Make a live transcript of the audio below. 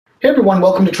Hey everyone,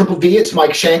 welcome to Triple V. It's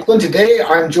Mike Shanklin. Today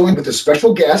I'm joined with a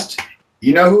special guest.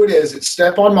 You know who it is. It's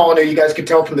Stefan Molyneux. You guys can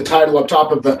tell from the title up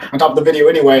top of the video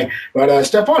anyway. But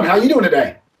Stefan, how are you doing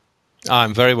today?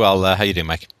 I'm very well. How you doing,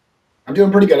 Mike? I'm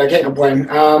doing pretty good. I can't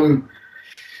complain.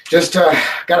 Just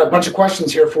got a bunch of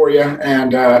questions here for you,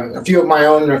 and a few of my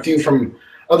own and a few from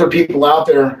other people out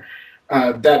there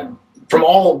that from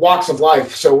all walks of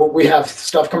life. So we have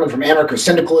stuff coming from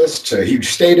anarcho-syndicalists to huge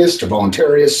statists to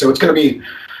voluntarists. So it's going to be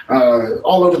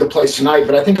all over the place tonight,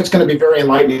 but I think it's going to be very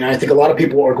enlightening. I think a lot of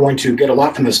people are going to get a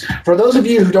lot from this. For those of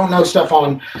you who don't know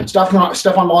Stefan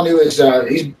Molyneux is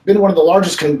he's been one of the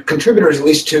largest contributors, at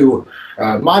least to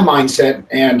my mindset,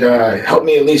 and helped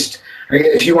me at least,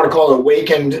 if you want to call it,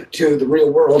 awakened to the real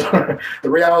world, the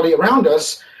reality around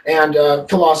us, and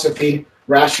philosophy,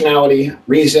 rationality,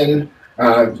 reason,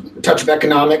 touch of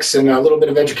economics, and a little bit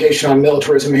of education on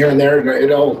militarism here and there. It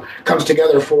all comes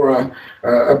together for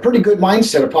a pretty good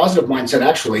mindset, a positive mindset,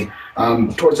 actually,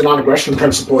 towards the non-aggression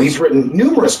principle. He's written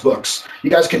numerous books. You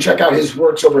guys can check out his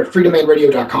works over at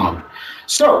freedomainradio.com.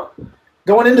 So,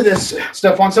 going into this,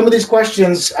 Stefan, some of these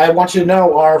questions I want you to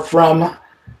know are from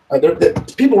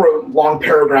people wrote long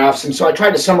paragraphs, and so I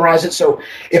tried to summarize it. So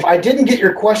if I didn't get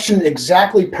your question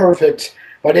exactly perfect,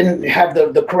 if I didn't have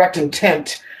the correct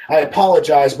intent, I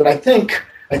apologize, but I think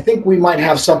we might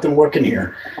have something working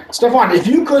here. Stefan, if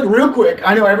you could real quick,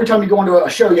 I know every time you go into a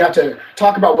show, you have to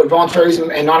talk about what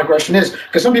voluntarism and non-aggression is,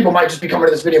 because some people might just be coming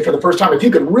to this video for the first time. If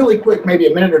you could really quick, maybe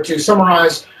a minute or two,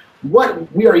 summarize what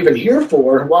we are even here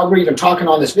for, while we're even talking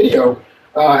on this video,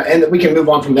 and that we can move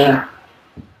on from there.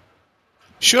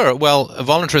 Sure. Well,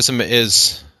 voluntarism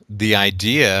is the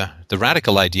idea, the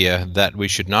radical idea, that we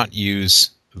should not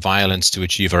use violence to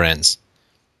achieve our ends.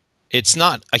 It's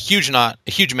not a huge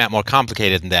amount more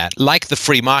complicated than that. Like the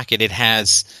free market, it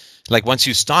has, like, once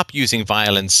you stop using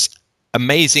violence,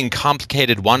 amazing,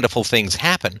 complicated, wonderful things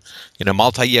happen. You know,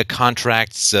 multi-year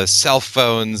contracts, cell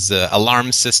phones,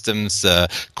 alarm systems,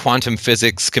 quantum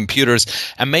physics, computers.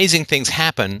 Amazing things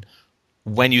happen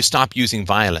when you stop using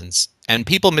violence. And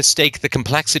people mistake the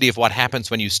complexity of what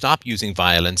happens when you stop using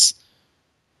violence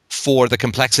for the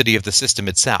complexity of the system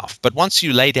itself. But once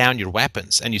you lay down your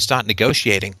weapons and you start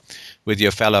negotiating with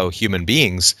your fellow human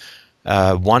beings,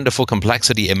 wonderful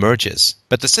complexity emerges.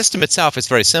 But the system itself is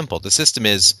very simple. The system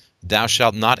is, thou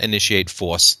shalt not initiate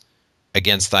force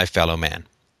against thy fellow man.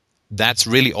 That's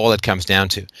really all it comes down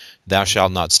to. Thou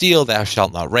shalt not steal, thou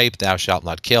shalt not rape, thou shalt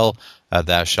not kill,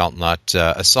 thou shalt not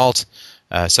assault.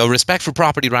 So respect for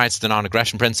property rights, the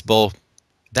non-aggression principle,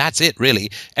 that's it,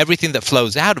 really. Everything that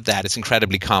flows out of that is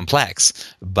incredibly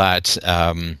complex, but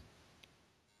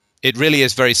it really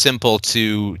is very simple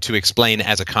to explain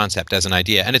as a concept, as an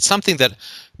idea. And it's something that, I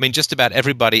mean, just about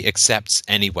everybody accepts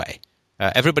anyway.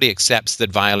 Everybody accepts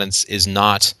that violence is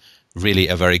not really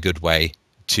a very good way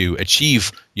to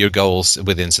achieve your goals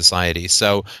within society.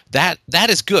 So that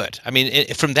is good. I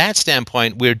mean, from that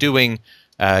standpoint, we're doing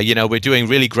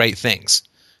really great things,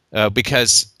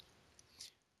 because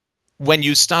when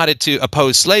you started to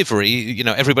oppose slavery, you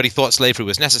know, everybody thought slavery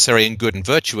was necessary and good and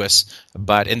virtuous.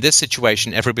 But in this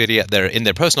situation, everybody in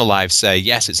their personal lives say,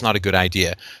 yes, it's not a good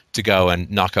idea to go and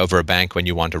knock over a bank when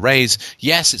you want a raise.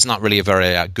 Yes, it's not really a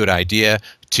very good idea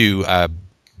to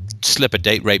slip a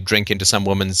date rape drink into some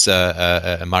woman's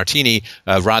martini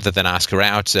rather than ask her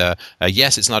out.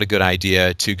 Yes, it's not a good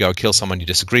idea to go kill someone you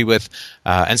disagree with.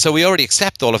 And so we already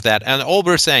accept all of that. And all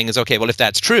we're saying is, okay, well, if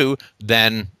that's true,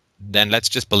 then let's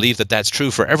just believe that that's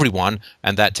true for everyone,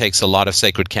 and that takes a lot of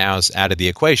sacred cows out of the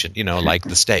equation, you know, like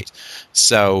the state.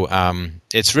 So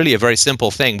it's really a very simple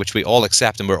thing, which we all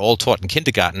accept and we're all taught in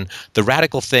kindergarten. The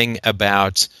radical thing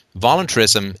about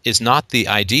voluntarism is not the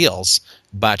ideals,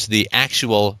 but the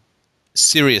actual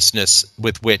seriousness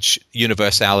with which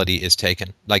universality is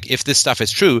taken. Like, if this stuff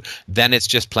is true, then it's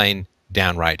just plain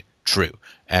downright true.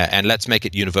 And let's make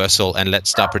it universal, and let's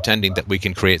stop pretending that we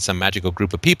can create some magical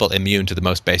group of people immune to the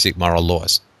most basic moral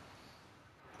laws.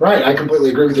 Right, I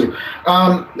completely agree with you.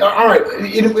 All right,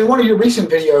 in one of your recent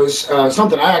videos,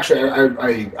 something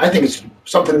I think it's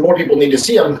something more people need to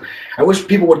see. I wish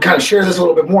people would kind of share this a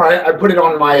little bit more. I put it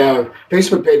on my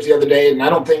Facebook page the other day, and I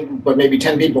don't think, but maybe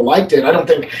 10 people liked it. I don't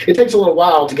think, it takes a little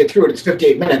while to get through it. It's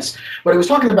 58 minutes. But it was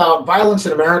talking about violence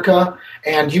in America,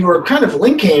 and you were kind of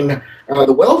linking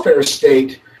the welfare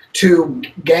state to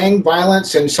gang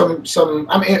violence and some.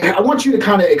 I mean, I want you to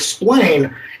kind of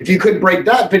explain, if you could break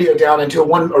that video down into a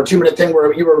 1 or 2 minute thing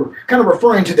where you were kind of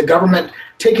referring to the government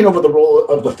taking over the role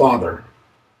of the father.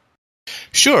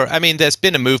 Sure. I mean, there's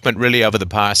been a movement really over the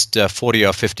past 40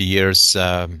 or 50 years,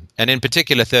 and in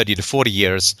particular 30 to 40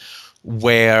 years,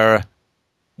 where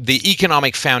the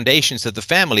economic foundations of the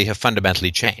family have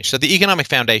fundamentally changed. So the economic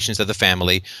foundations of the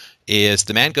family is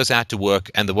the man goes out to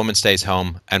work and the woman stays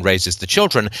home and raises the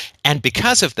children. And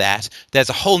because of that, there's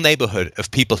a whole neighborhood of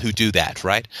people who do that,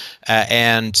 right?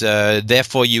 And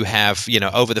therefore you have,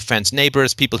 over-the-fence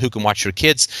neighbors, people who can watch your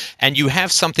kids, and you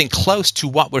have something close to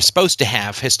what we're supposed to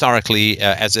have historically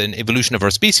as an evolution of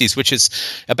our species, which is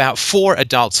about 4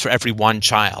 adults for every 1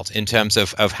 child in terms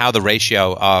of how the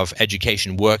ratio of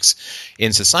education works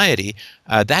in society.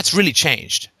 That's really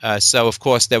changed. So, of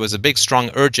course, there was a big, strong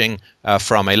urging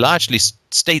from a largely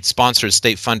state-sponsored,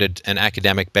 state-funded, and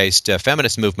academic-based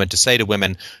feminist movement to say to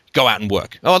women, go out and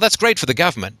work. Oh, that's great for the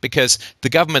government, because the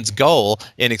government's goal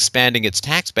in expanding its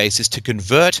tax base is to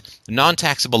convert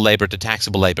non-taxable labor to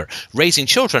taxable labor. Raising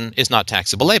children is not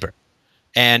taxable labor.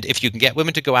 And if you can get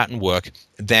women to go out and work,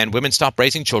 then women stop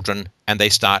raising children and they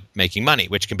start making money,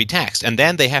 which can be taxed. And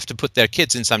then they have to put their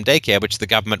kids in some daycare, which the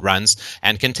government runs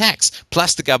and can tax.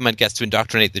 Plus, the government gets to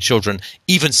indoctrinate the children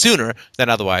even sooner than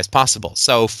otherwise possible.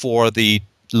 So for the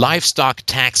livestock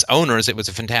tax owners, it was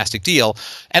a fantastic deal.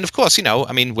 And of course,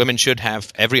 women should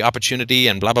have every opportunity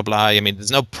and blah, blah, blah. I mean,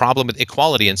 there's no problem with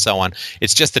equality and so on.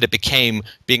 It's just that it became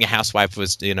being a housewife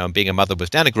was, being a mother was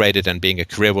denigrated and being a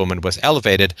career woman was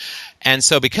elevated. And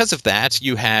so because of that,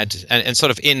 you had, and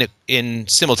sort of in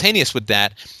simultaneous with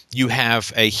that, you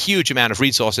have a huge amount of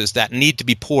resources that need to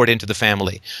be poured into the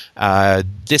family.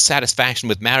 Dissatisfaction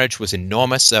with marriage was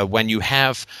enormous. When you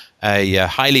have a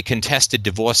highly contested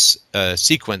divorce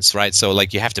sequence, right? So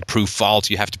like you have to prove fault,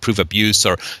 you have to prove abuse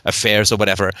or affairs or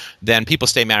whatever, then people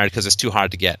stay married because it's too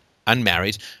hard to get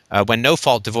unmarried. When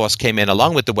no-fault divorce came in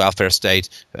along with the welfare state,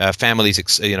 families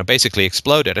basically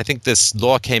exploded. I think this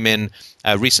law came in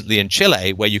recently in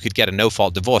Chile where you could get a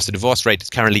no-fault divorce. The divorce rate is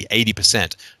currently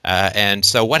 80%. And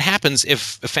so what happens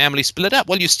if a family split up?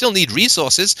 Well, you still need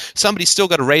resources. Somebody's still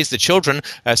got to raise the children.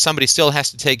 Somebody still has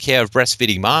to take care of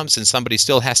breastfeeding moms, and somebody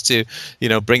still has to,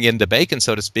 bring in the bacon,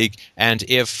 so to speak. And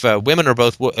if women are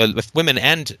both, if women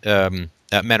and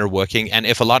men are working, and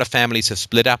if a lot of families have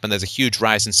split up and there's a huge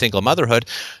rise in single motherhood,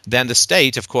 then the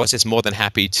state, of course, is more than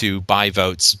happy to buy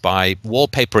votes by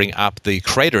wallpapering up the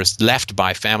craters left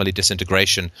by family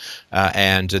disintegration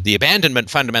and the abandonment,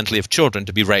 fundamentally, of children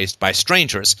to be raised by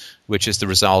strangers, which is the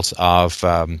result of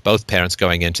both parents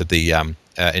going into the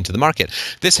market.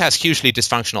 This has hugely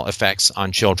dysfunctional effects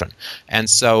on children. And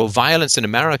so violence in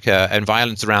America and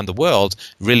violence around the world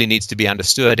really needs to be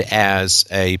understood as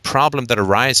a problem that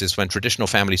arises when traditional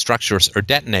family structures are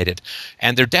detonated.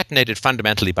 And they're detonated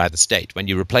fundamentally by the state. When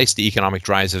you replace the economic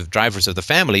drivers of the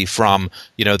family from,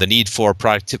 the need for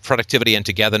productivity and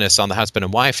togetherness on the husband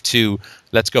and wife to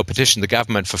let's go petition the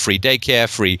government for free daycare,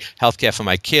 free healthcare for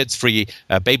my kids, free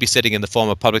babysitting in the form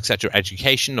of public sector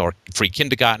education or free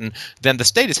kindergarten, then the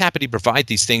state is happy to provide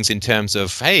these things in terms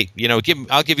of, hey,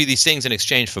 I'll give you these things in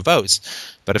exchange for votes.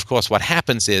 But of course, what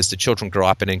happens is the children grow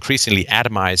up in increasingly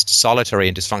atomized, solitary,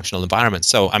 and dysfunctional environments.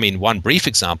 So, one brief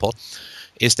example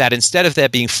is that instead of there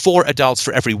being 4 adults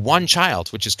for every 1 child,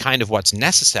 which is kind of what's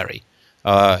necessary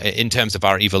in terms of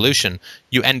our evolution,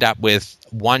 you end up with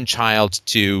one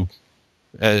teacher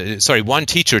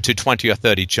to 20 or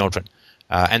 30 children.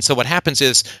 And so what happens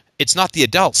is it's not the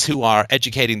adults who are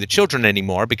educating the children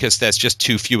anymore because there's just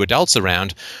too few adults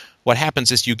around. What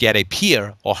happens is you get a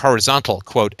peer or horizontal,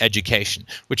 quote, education,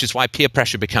 which is why peer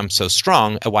pressure becomes so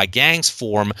strong, why gangs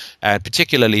form,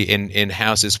 particularly in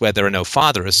houses where there are no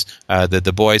fathers.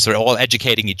 The boys are all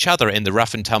educating each other in the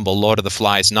rough and tumble Lord of the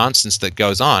Flies nonsense that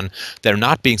goes on. They're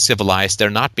not being civilized. They're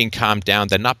not being calmed down.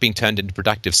 They're not being turned into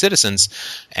productive citizens.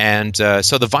 And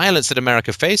so the violence that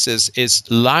America faces is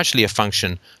largely a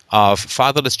function of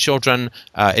fatherless children.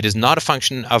 It is not a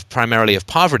function of primarily of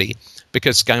poverty.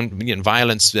 Because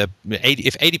violence, if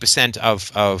 80%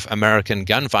 of American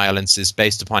gun violence is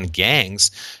based upon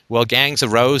gangs, well, gangs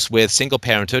arose with single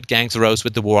parenthood, gangs arose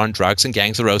with the war on drugs, and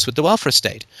gangs arose with the welfare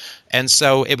state. And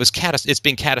so it's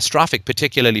been catastrophic,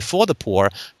 particularly for the poor,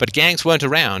 but gangs weren't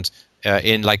around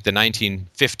in like the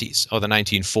 1950s or the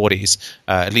 1940s,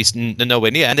 at least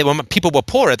nowhere near. And people were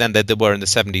poorer than they were in the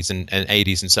 70s and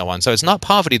 80s and so on. So it's not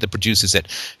poverty that produces it.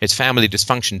 It's family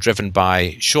dysfunction driven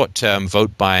by short-term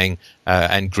vote buying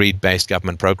and greed-based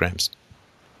government programs.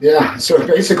 Yeah, so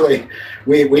basically,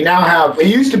 we now have, we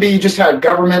used to be just had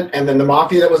government and then the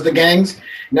mafia that was the gangs.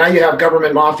 Now you have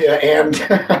government, mafia, and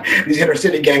these inner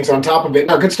city gangs on top of it.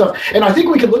 No, good stuff. And I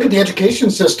think we could look at the education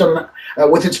system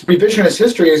with its revisionist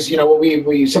history as, what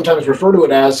we sometimes refer to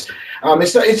it as.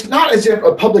 It's not as if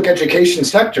a public education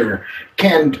sector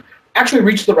can actually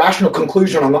reach the rational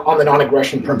conclusion on the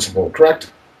non-aggression principle,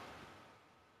 correct?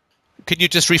 Could you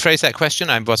just rephrase that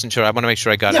question? I wasn't sure. I want to make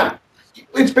sure I got it.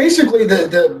 It's basically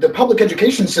the public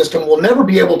education system will never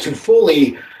be able to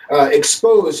fully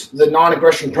expose the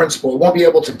non-aggression principle. It won't be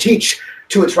able to teach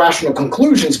to its rational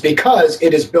conclusions because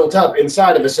it is built up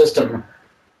inside of a system.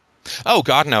 Oh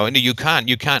God, no! You can't.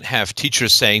 You can't have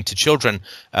teachers saying to children,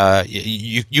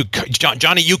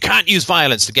 Johnny, you can't use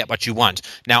violence to get what you want.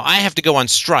 Now I have to go on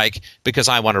strike because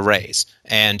I want a raise,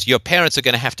 and your parents are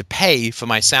going to have to pay for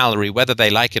my salary, whether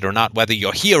they like it or not, whether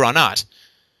you're here or not.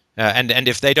 And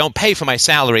if they don't pay for my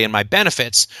salary and my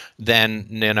benefits, then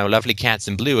lovely cats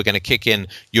in blue are going to kick in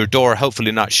your door,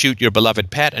 hopefully not shoot your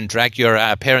beloved pet, and drag your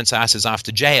parents' asses off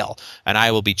to jail. And I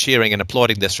will be cheering and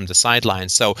applauding this from the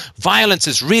sidelines. So violence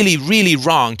is really, really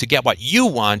wrong to get what you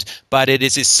want, but it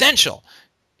is essential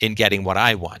in getting what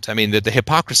I want. I mean, the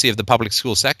hypocrisy of the public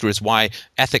school sector is why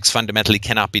ethics fundamentally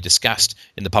cannot be discussed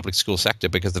in the public school sector,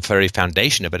 because the very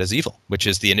foundation of it is evil, which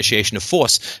is the initiation of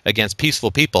force against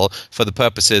peaceful people for the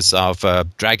purposes of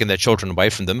dragging their children away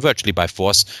from them, virtually by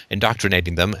force,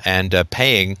 indoctrinating them, and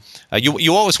paying.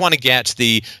 You always want to get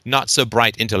the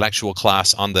not-so-bright intellectual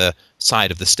class on the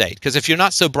side of the state. Because if you're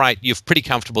not so bright, you're pretty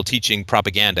comfortable teaching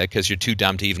propaganda because you're too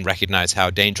dumb to even recognize how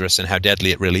dangerous and how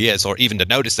deadly it really is, or even to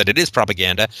notice that it is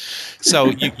propaganda.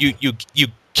 So you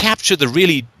capture the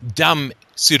really dumb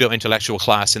pseudo-intellectual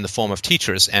class in the form of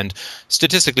teachers, and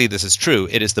statistically this is true.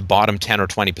 It is the bottom 10 or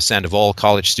 20% of all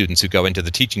college students who go into the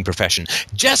teaching profession,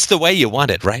 just the way you want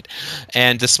it, right?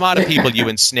 And the smarter people you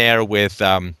ensnare with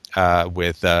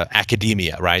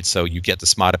academia, right? So you get the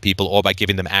smarter people, or by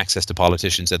giving them access to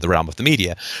politicians in the realm of the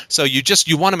media. So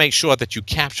you want to make sure that you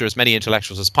capture as many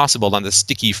intellectuals as possible on the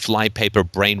sticky flypaper,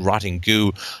 brain-rotting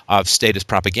goo of statist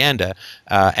propaganda.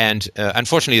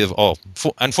 Unfortunately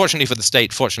for the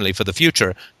state, fortunately for the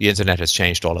future, the internet has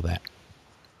changed all of that.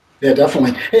 Yeah,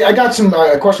 definitely. Hey, I got some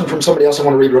question from somebody else I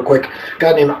want to read real quick. A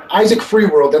guy named Isaac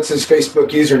Freeworld, that's his Facebook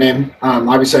username.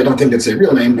 Obviously, I don't think that's a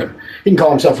real name, but he can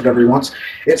call himself whatever he wants.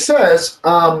 It says,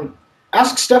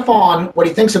 ask Stefan what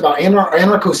he thinks about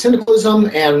anarcho-syndicalism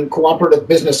and cooperative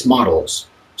business models.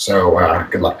 So,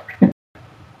 good luck.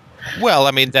 Well,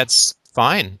 I mean, that's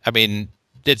fine. I mean,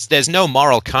 there's no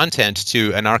moral content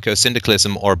to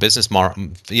anarcho-syndicalism or business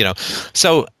model,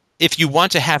 So if you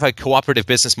want to have a cooperative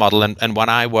business model, and when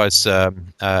I was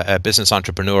a business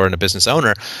entrepreneur and a business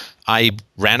owner, I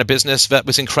ran a business that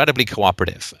was incredibly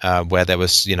cooperative, where there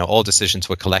was, all decisions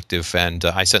were collective, and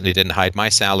I certainly didn't hide my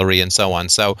salary and so on.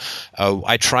 So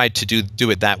I tried to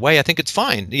do it that way. I think it's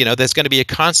fine. There's going to be a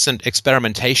constant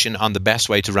experimentation on the best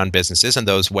way to run businesses, and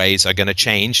those ways are going to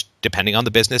change depending on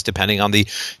the business, depending on the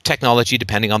technology,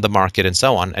 depending on the market, and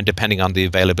so on, and depending on the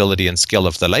availability and skill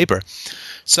of the labor.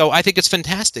 So I think it's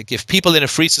fantastic. If people in a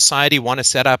free society want to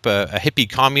set up a hippie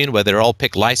commune where they all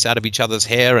pick lice out of each other's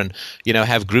hair and,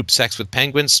 have group sex with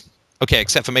penguins, okay,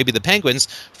 except for maybe the penguins,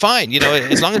 fine.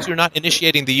 As long as you're not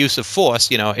initiating the use of force,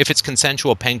 if it's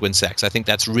consensual penguin sex, I think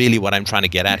that's really what I'm trying to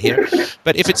get at here.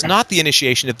 But if it's not the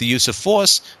initiation of the use of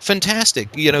force,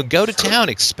 fantastic. Go to town,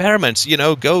 experiment,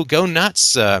 go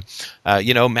nuts,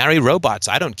 marry robots.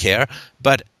 I don't care.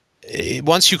 But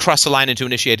once you cross the line into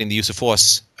initiating the use of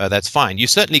force, that's fine. You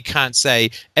certainly can't say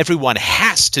everyone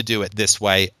has to do it this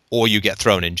way or you get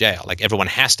thrown in jail. Like everyone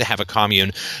has to have a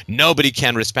commune. Nobody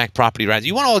can respect property rights.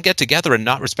 You want to all get together and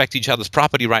not respect each other's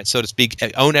property rights, so to speak,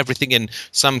 own everything in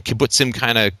some kibbutzim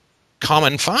kind of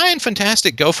common, fine,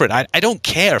 fantastic, go for it. I don't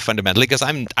care fundamentally because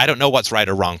I don't know what's right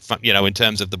or wrong, in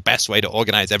terms of the best way to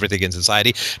organize everything in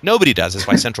society. Nobody does. That's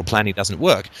why central planning doesn't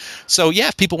work. So yeah,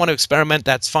 if people want to experiment,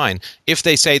 that's fine. If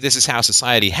they say this is how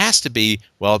society has to be,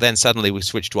 well, then suddenly we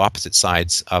switch to opposite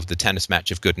sides of the tennis match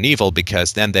of good and evil,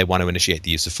 because then they want to initiate the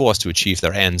use of force to achieve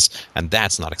their ends, and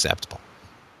that's not acceptable.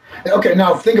 Okay,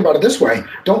 now think about it this way.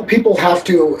 Don't people have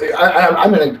to,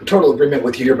 I'm in a total agreement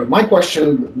with you here, but my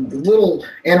question, little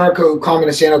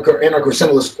anarcho-communist,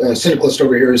 anarcho-syndicalist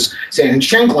over here is saying, in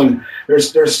Shanklin,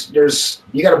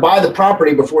 you got to buy the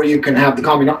property before you can have the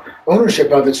commune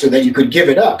ownership of it so that you could give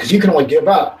it up, because you can only give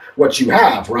up what you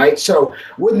have, right? So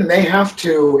wouldn't they have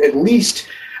to at least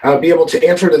be able to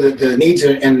answer to the needs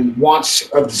and wants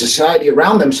of the society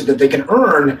around them so that they can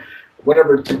earn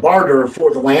whatever to barter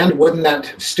for the land? Wouldn't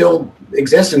that still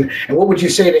exist? And what would you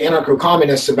say to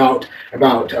anarcho-communists about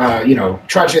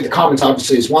tragedy of the commons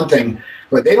obviously is one thing,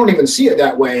 but they don't even see it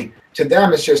that way. To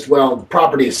them, it's just, well,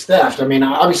 property is theft. I mean,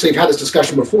 obviously, I've had this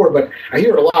discussion before, but I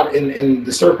hear it a lot in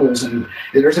the circles, and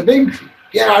there's a big,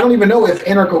 I don't even know if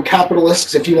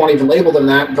anarcho-capitalists, if you want to even label them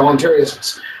that,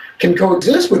 voluntarists, can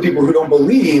coexist with people who don't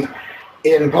believe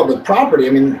in public property.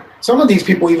 I mean, some of these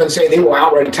people even say they will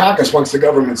outright attack us once the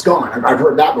government's gone. I've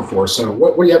heard that before. So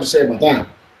what do you have to say about that?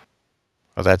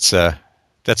 Well, that's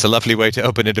That's a lovely way to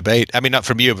open a debate. I mean, not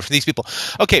from you, but from these people.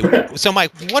 Okay, so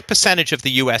Mike, what percentage of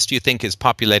the U.S. do you think is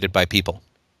populated by people?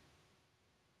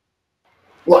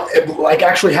 Well, like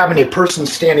actually having a person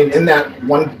standing in that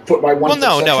 1 foot by 1 Well, foot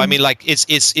no. I section? mean, like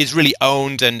it's really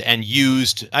owned and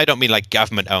used. I don't mean like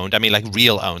government owned. I mean like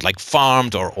real owned, like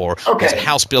farmed or there's a Okay.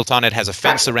 house built on it, has a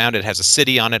fence around it, has a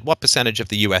city on it. What percentage of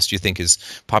the U.S. do you think is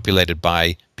populated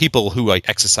by people who are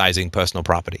exercising personal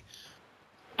property?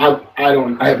 I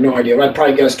have no idea. I'd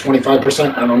probably guess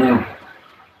 25%. I don't know.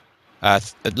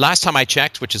 Last time I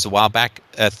checked, which is a while back,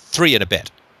 3 and a bit.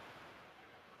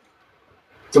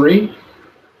 3?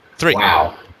 3.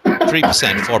 Wow.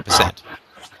 3%, 4%.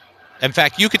 In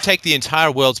fact, you could take the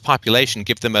entire world's population,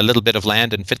 give them a little bit of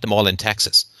land, and fit them all in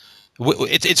Texas.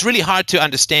 It's really hard to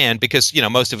understand because,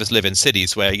 most of us live in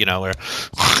cities where, we're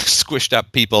squished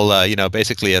up people,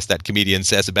 basically, as that comedian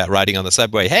says about riding on the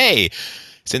subway. Hey,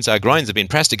 since our groins have been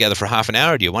pressed together for half an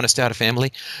hour, do you want to start a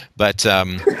family? But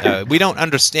we don't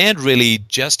understand really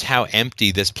just how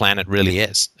empty this planet really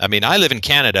is. I mean, I live in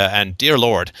Canada, and dear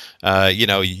Lord,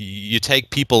 you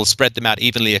take people, spread them out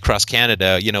evenly across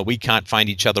Canada, we can't find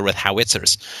each other with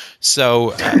howitzers.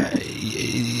 So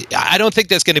I don't think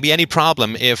there's going to be any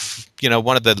problem if,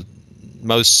 one of the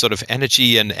most sort of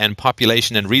energy and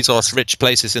population and resource-rich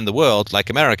places in the world, like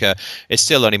America, is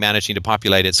still only managing to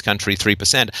populate its country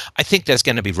 3%. I think there's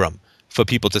going to be room for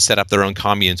people to set up their own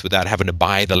communes without having to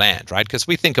buy the land, right? Because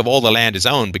we think of all the land is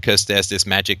owned because there's this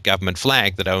magic government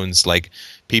flag that owns, like,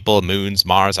 people, moons,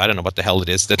 Mars. I don't know what the hell it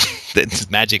is, that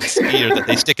magic sphere that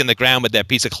they stick in the ground with their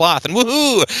piece of cloth, and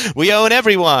woohoo, we own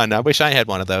everyone. I wish I had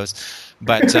one of those.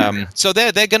 But so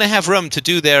they're going to have room to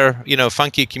do their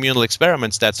funky communal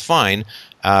experiments. That's fine.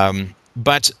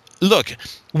 But look,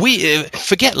 we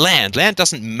forget land. Land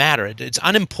doesn't matter. It's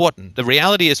unimportant. The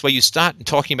reality is where you start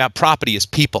talking about property is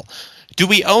people. Do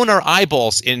we own our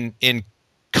eyeballs in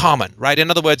common, right?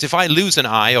 In other words, if I lose an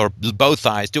eye or both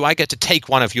eyes, do I get to take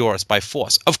one of yours by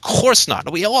force? Of course not.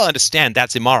 We all understand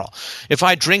that's immoral. If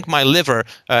I drink my liver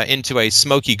into a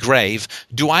smoky grave,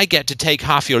 do I get to take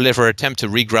half your liver, attempt to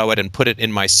regrow it, and put it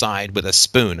in my side with a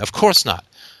spoon? Of course not.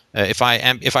 If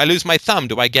I lose my thumb,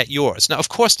 do I get yours? No, of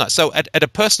course not. So at a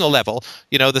personal level,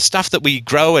 the stuff that we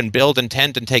grow and build and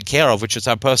tend and take care of, which is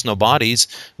our personal bodies,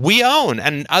 we own,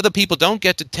 and other people don't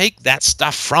get to take that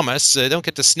stuff from us. Don't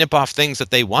get to snip off things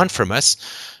that they want from us.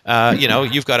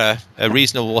 You've got a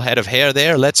reasonable head of hair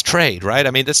there. Let's trade, right?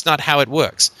 I mean, that's not how it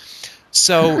works.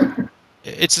 So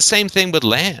it's the same thing with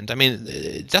land. I mean,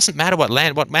 it doesn't matter what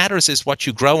land. What matters is what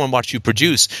you grow and what you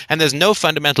produce. And there's no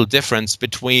fundamental difference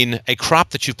between a crop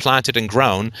that you've planted and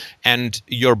grown and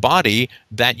your body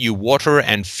that you water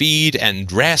and feed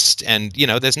and rest. And,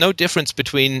 there's no difference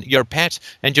between your pet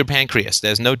and your pancreas.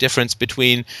 There's no difference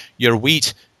between your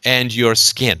wheat and your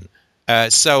skin.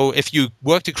 So if you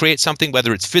work to create something,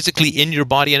 whether it's physically in your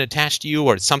body and attached to you,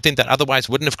 or it's something that otherwise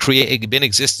wouldn't have been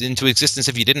into existence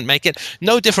if you didn't make it,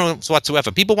 no difference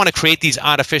whatsoever. People want to create these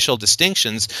artificial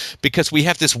distinctions because we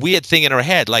have this weird thing in our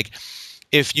head, like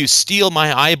if you steal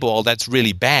my eyeball, that's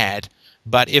really bad.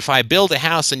 But if I build a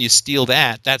house and you steal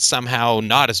that, that's somehow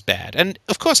not as bad. And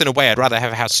of course, in a way, I'd rather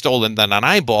have a house stolen than an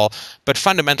eyeball. But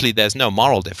fundamentally, there's no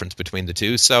moral difference between the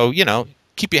two. So,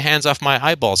 keep your hands off my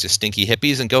eyeballs, you stinky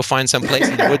hippies, and go find some place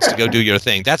in the woods to go do your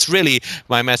thing. That's really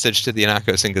my message to the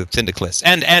anarcho-syndicalists.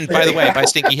 And by the way, by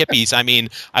stinky hippies, I mean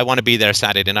I want to be there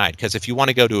Saturday night, because if you want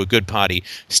to go to a good party,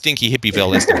 Stinky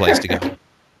Hippieville is the place to go.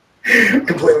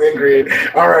 Completely agreed.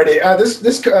 Alrighty.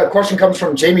 This question comes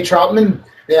from Jamie Troutman.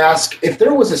 They ask, if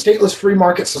there was a stateless free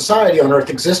market society on Earth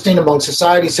existing among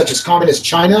societies such as communist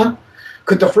China,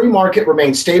 could the free market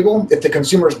remain stable if the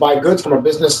consumers buy goods from a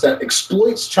business that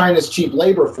exploits China's cheap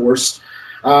labor force?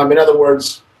 In other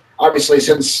words, obviously,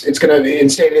 since it's going to be in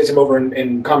statism over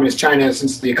in communist China,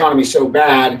 since the economy is so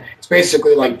bad, it's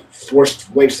basically like forced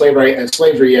wage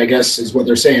slavery, I guess, is what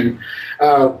they're saying.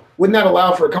 Wouldn't that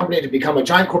allow for a company to become a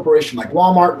giant corporation like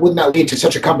Walmart? Wouldn't that lead to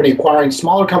such a company acquiring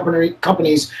smaller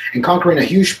companies and conquering a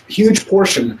huge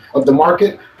portion of the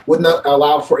market? Wouldn't that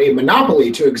allow for a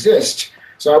monopoly to exist?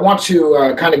 So I want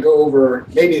to kind of go over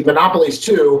maybe monopolies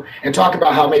too, and talk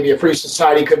about how maybe a free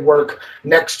society could work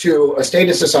next to a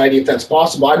status society if that's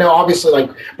possible. I know obviously, like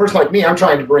a person like me, I'm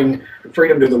trying to bring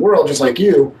freedom to the world just like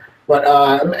you, but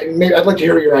maybe I'd like to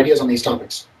hear your ideas on these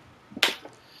topics.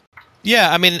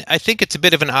 Yeah, I mean, I think it's a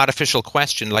bit of an artificial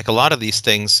question, like a lot of these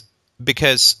things,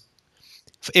 because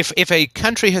if a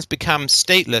country has become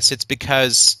stateless, it's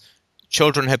because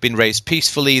children have been raised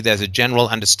peacefully. There's a general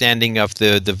understanding of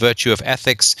the virtue of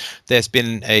ethics. There's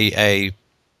been a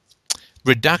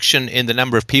reduction in the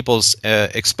number of people's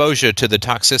exposure to the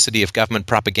toxicity of government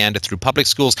propaganda through public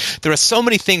schools. There are so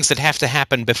many things that have to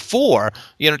happen before,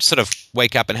 to sort of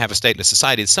wake up and have a stateless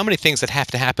society. There's so many things that have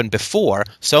to happen before,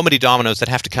 so many dominoes that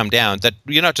have to come down, that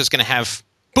you're not just going to have,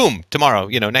 boom, tomorrow,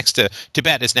 next to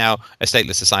Tibet is now a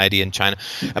stateless society in China.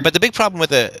 But the big problem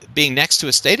with being next to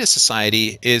a stateless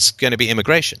society is going to be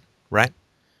immigration, right?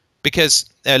 Because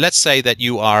let's say that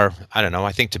you are, I don't know,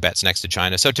 I think Tibet's next to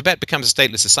China. So Tibet becomes a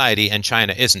stateless society and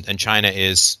China isn't. And China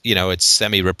is, it's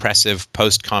semi-repressive,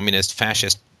 post-communist,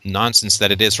 fascist nonsense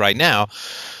that it is right now,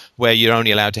 where you're only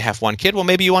allowed to have one kid. Well,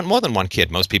 maybe you want more than one kid.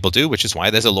 Most people do, which is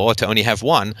why there's a law to only have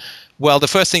one. Well, the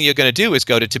first thing you're going to do is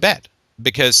go to Tibet,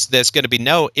 because there's going to be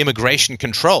no immigration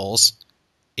controls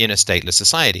in a stateless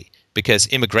society, because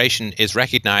immigration is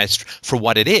recognized for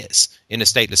what it is in a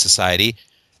stateless society.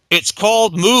 It's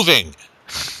called moving.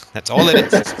 That's all it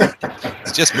is.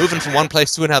 It's just moving from one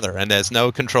place to another, and there's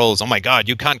no controls. Oh my God,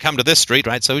 you can't come to this street,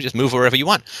 right? So just move wherever you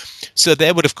want. So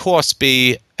there would, of course,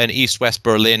 be an East-West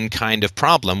Berlin kind of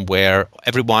problem where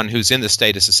everyone who's in the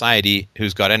state of society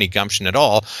who's got any gumption at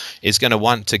all is going to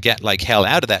want to get like hell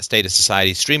out of that state of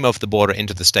society, stream over the border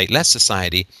into the stateless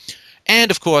society. And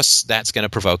of course, that's going to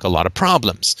provoke a lot of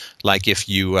problems. Like if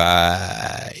you,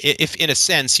 if in a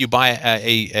sense you buy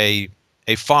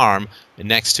a farm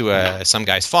next to some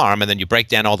guy's farm, and then you break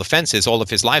down all the fences, all of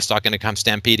his livestock are going to come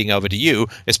stampeding over to you,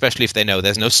 especially if they know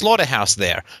there's no slaughterhouse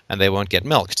there and they won't get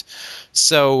milked.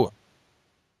 So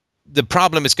the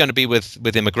problem is going to be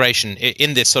with immigration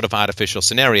in this sort of artificial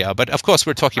scenario. But of course,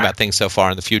 we're talking about things so far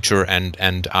in the future,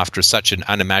 and after such an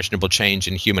unimaginable change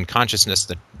in human consciousness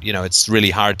that, it's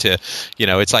really hard to,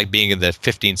 it's like being in the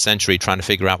 15th century trying to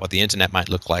figure out what the internet might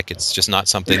look like. It's just not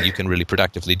something you can really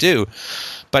productively do.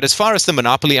 But as far as the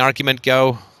monopoly argument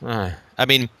go, I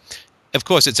mean, of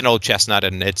course, it's an old chestnut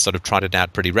and it's sort of trotted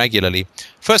out pretty regularly.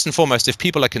 First and foremost, if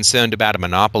people are concerned about a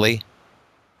monopoly,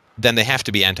 then they have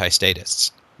to be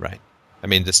anti-statists. Right. I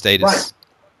mean, the state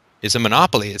is a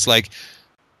monopoly. It's like,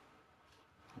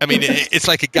 I mean, it's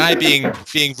like a guy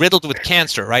being riddled with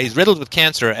cancer, right? He's riddled with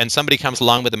cancer, and somebody comes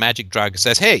along with a magic drug and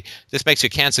says, "Hey, this makes your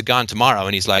cancer gone tomorrow."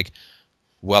 And he's like,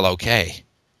 "Well, okay,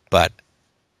 but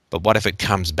what if it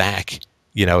comes back,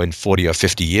 in 40 or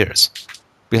 50 years?"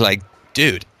 Be like,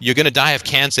 "Dude, you're going to die of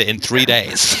cancer in 3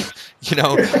 days."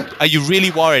 Are you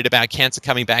really worried about cancer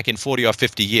coming back in 40 or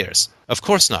 50 years? Of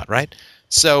course not, right?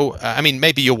 So, I mean,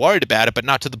 maybe you're worried about it, but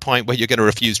not to the point where you're going to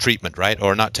refuse treatment, right?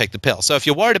 Or not take the pill. So if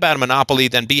you're worried about a monopoly,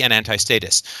 then be an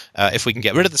anti-statist. If we can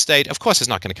get rid of the state, of course it's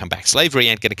not going to come back. Slavery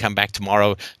ain't going to come back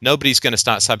tomorrow. Nobody's going to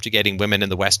start subjugating women in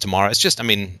the West tomorrow. It's just, I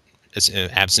mean, it's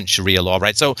absent Sharia law,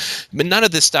 right? So none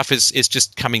of this stuff is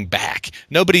just coming back.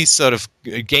 Nobody's sort of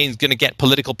going to get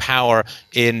political power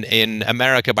in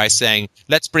America by saying,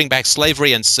 let's bring back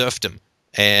slavery and serfdom.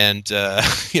 And,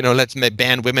 let's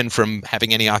ban women from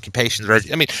having any occupations.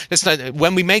 I mean, it's not,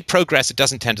 when we make progress, it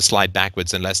doesn't tend to slide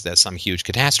backwards unless there's some huge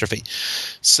catastrophe.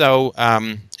 So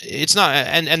it's not.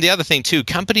 And the other thing, too,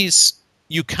 companies,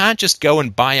 you can't just go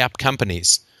and buy up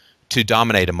companies to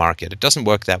dominate a market. It doesn't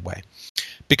work that way.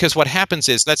 Because what happens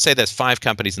is, let's say there's 5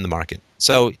 companies in the market.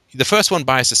 So the first one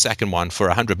buys the second one for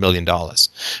 $100 million.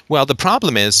 Well, the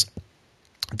problem is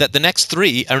that the next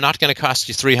 3 are not going to cost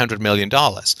you $300 million.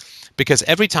 Because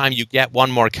every time you get one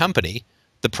more company,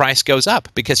 the price goes up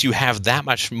because you have that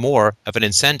much more of an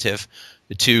incentive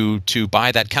to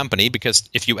buy that company. Because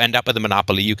if you end up with a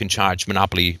monopoly, you can charge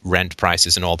monopoly rent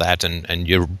prices and all that, and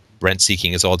your rent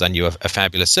seeking has all done you a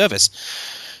fabulous service.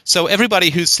 So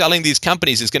everybody who's selling these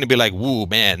companies is going to be like, "Woo,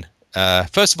 man.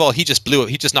 First of all, he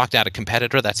just knocked out a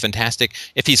competitor. That's fantastic.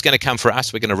 If he's going to come for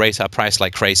us, we're going to raise our price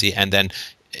like crazy." And then,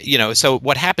 so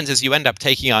what happens is you end up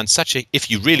taking on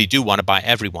if you really do want to buy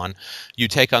everyone, you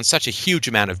take on such a huge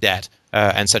amount of debt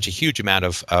and such a huge amount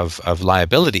of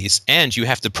liabilities, and you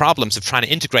have the problems of trying to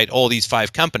integrate all these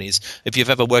 5 companies. If you've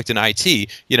ever worked in IT,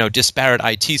 disparate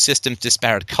IT systems,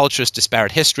 disparate cultures,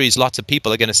 disparate histories, lots of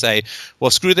people are going to say,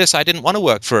 well, screw this, I didn't want to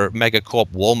work for Megacorp,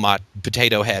 Walmart,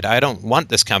 Potato Head. I don't want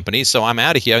this company, so I'm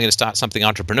out of here. I'm going to start something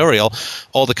entrepreneurial.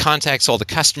 All the contacts, all the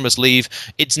customers leave.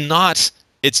 It's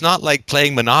not like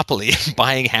playing Monopoly and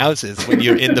buying houses when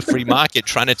you're in the free market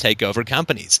trying to take over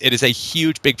companies. It is a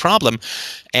huge, big problem.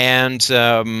 And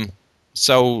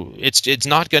so it's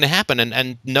not going to happen.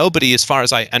 And nobody, as far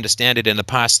as I understand it, in the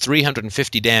past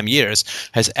 350 damn years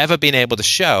has ever been able to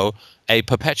show a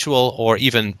perpetual or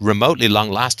even remotely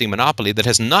long-lasting monopoly that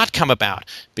has not come about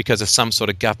because of some sort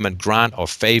of government grant or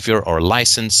favor or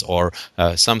license or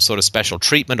some sort of special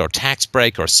treatment or tax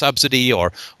break or subsidy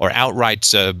or outright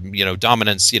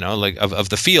dominance like of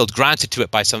the field granted to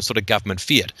it by some sort of government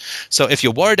fiat. So if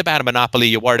you're worried about a monopoly,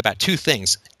 you're worried about two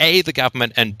things: A, the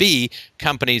government, and B,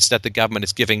 companies that the government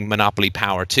is giving monopoly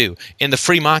power to. In the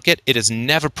free market, it has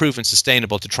never proven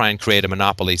sustainable to try and create a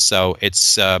monopoly. So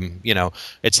it's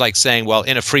it's like saying, well,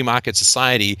 in a free market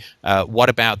society, what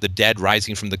about the dead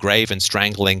rising from the grave and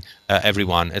strangling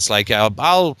everyone? It's like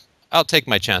I'll take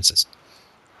my chances.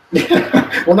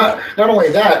 Well, not only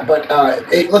that, but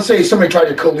let's say somebody tried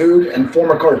to collude and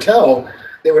form a cartel.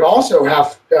 They would also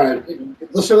have,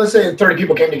 let's say 30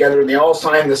 people came together and they all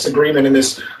signed this agreement in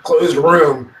this closed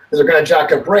room that they're going to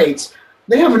jack up rates.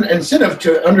 They have an incentive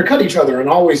to undercut each other and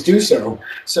always do so.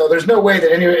 So there's no way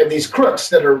that any of these crooks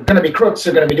that are going to be crooks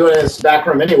are going to be doing this back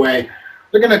room anyway.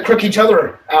 They're going to crook each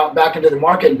other out back into the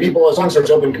market, and people, as long as there's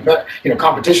open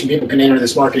competition, people can enter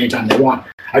this market anytime they want.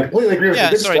 I completely agree with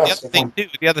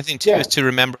you. The other thing too is to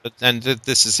remember, and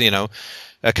this is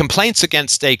complaints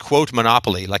against a quote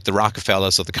monopoly like the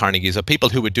Rockefellers or the Carnegies or people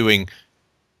who were doing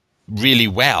really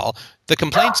well. The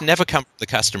complaints never come from the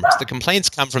customers. The complaints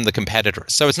come from the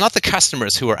competitors. So it's not the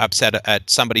customers who are upset at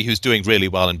somebody who's doing really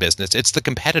well in business. It's the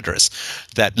competitors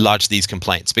that lodge these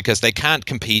complaints because they can't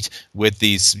compete with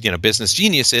these, business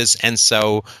geniuses. And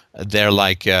so they're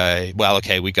like, well,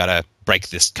 okay, we got to break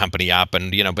this company up,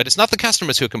 and but it's not the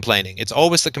customers who are complaining. It's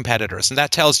always the competitors, and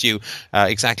that tells you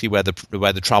exactly where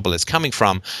the trouble is coming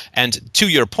from. And to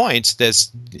your point,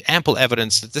 there's ample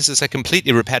evidence that this is a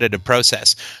completely repetitive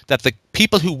process. That the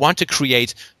people who want to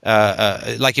create,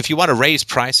 like if you want to raise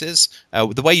prices,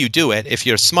 the way you do it, if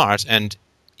you're smart and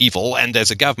evil, and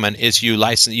there's a government, is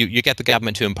you get the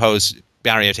government to impose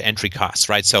barrier to entry costs,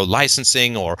 right? So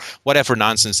licensing or whatever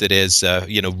nonsense it is,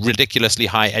 ridiculously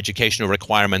high educational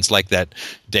requirements, like that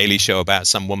Daily Show about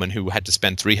some woman who had to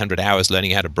spend 300 hours learning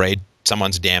how to braid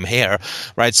someone's damn hair,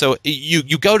 right? So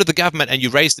you go to the government and you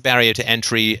raise the barrier to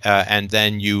entry, and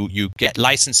then you get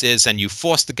licenses and you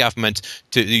force the government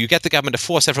you get the government to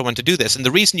force everyone to do this. And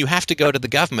the reason you have to go to the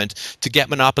government to get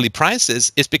monopoly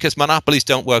prices is because monopolies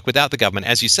don't work without the government.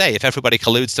 As you say, if everybody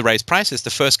colludes to raise prices, the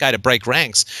first guy to break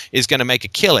ranks is going to make a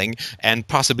killing and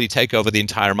possibly take over the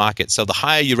entire market. So the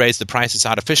higher you raise the prices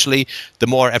artificially, the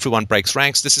more everyone breaks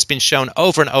ranks. This has been shown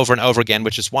over and over and over again,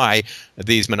 which is why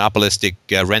these monopolistic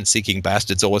rent-seeking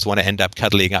bastards always want to end up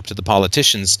cuddling up to the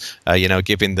politicians,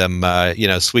 giving them,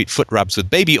 sweet foot rubs with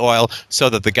baby oil so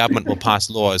that the government will pass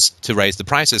laws to raise the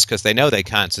prices because they know they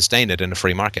can't sustain it in a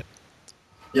free market.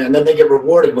 Yeah, and then they get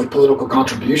rewarded with political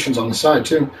contributions on the side,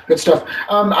 too. Good stuff.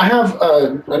 I have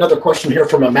another question here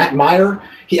from Matt Meyer.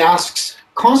 He asks,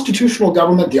 constitutional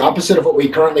government, the opposite of what we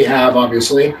currently have,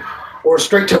 obviously, or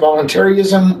straight to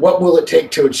voluntarism, what will it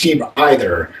take to achieve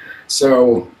either?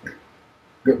 So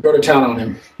go to town on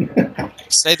him.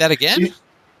 Say that again?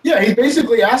 He's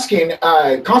basically asking,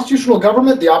 constitutional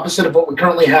government, the opposite of what we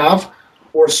currently have,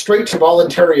 or straight to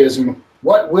voluntarism,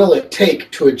 what will it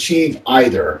take to achieve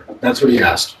either? That's what he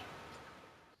asked.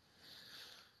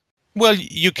 Well,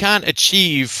 you can't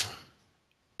achieve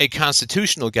a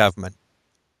constitutional government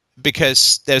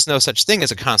because there's no such thing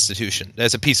as a constitution.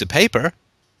 There's a piece of paper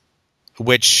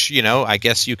which, I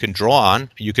guess you can draw on.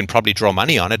 You can probably draw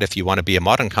money on it if you want to be a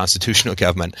modern constitutional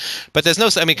government. But there's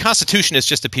constitution is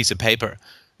just a piece of paper.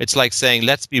 It's like saying,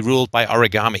 let's be ruled by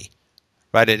origami,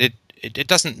 right? It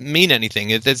doesn't mean anything.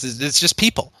 It's just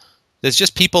people. There's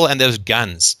just people and there's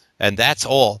guns. And that's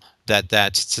all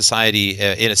that society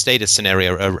in a statist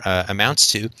scenario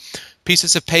amounts to.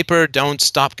 Pieces of paper don't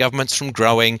stop governments from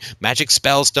growing. Magic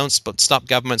spells don't stop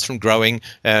governments from growing.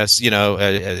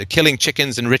 Killing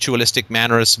chickens in ritualistic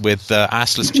manners with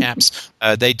assless chaps.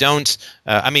 They don't.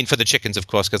 For the chickens, of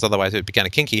course, because otherwise it would be kind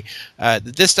of kinky.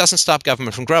 This doesn't stop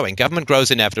government from growing. Government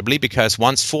grows inevitably because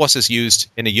once force is used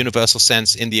in a universal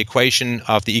sense in the equation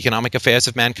of the economic affairs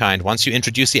of mankind, once you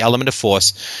introduce the element of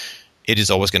force, it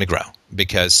is always going to grow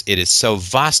because it is so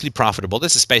vastly profitable.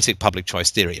 This is basic public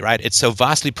choice theory, right? It's so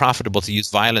vastly profitable to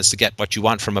use violence to get what you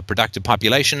want from a productive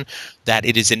population that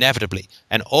it is inevitably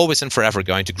and always and forever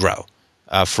going to grow.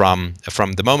 From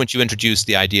the moment you introduce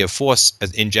the idea of force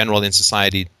in general in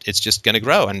society, it's just going to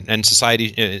grow. And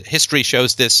society, history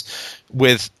shows this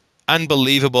with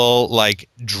unbelievable,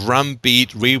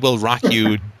 drumbeat, we will rock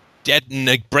you,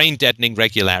 brain-deadening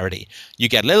regularity. You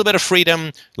get a little bit of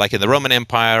freedom, like in the Roman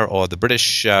Empire or the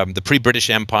British, the pre-British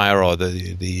Empire, or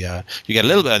you get a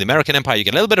little bit of the American Empire. You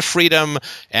get a little bit of freedom,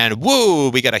 and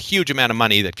woo, we get a huge amount of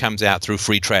money that comes out through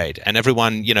free trade, and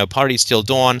everyone, parties till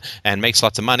dawn and makes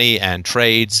lots of money and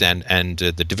trades, and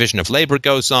the division of labor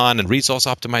goes on, and resource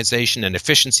optimization and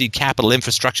efficiency, capital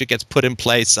infrastructure gets put in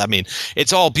place. I mean,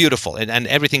 it's all beautiful, and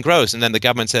everything grows, and then the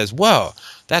government says, whoa,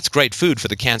 that's great food for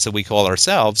the cancer we call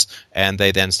ourselves, and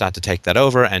they then start to take that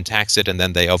over and tax it, and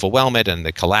then they overwhelm it and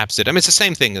they collapse it. I mean, it's the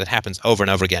same thing that happens over and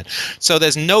over again. So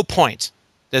there's no point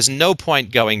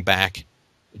going back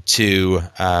to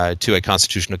a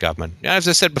constitutional government. As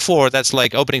I said before, that's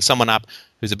like opening someone up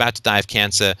who's about to die of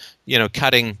cancer,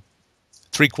 cutting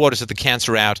 3/4 of the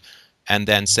cancer out, and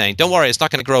then saying, don't worry, it's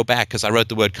not going to grow back because I wrote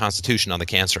the word constitution on the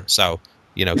cancer. So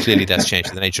clearly that's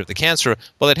changed the nature of the cancer.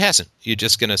 Well, it hasn't. You're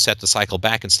just going to set the cycle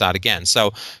back and start again.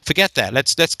 So forget that.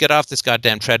 Let's get off this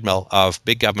goddamn treadmill of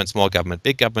big government, small government,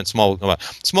 big government, small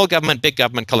government, big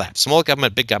government, collapse, small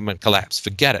government, big government, collapse.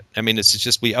 Forget it. I mean, it's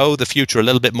just we owe the future a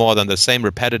little bit more than the same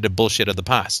repetitive bullshit of the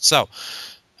past. So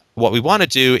what we want to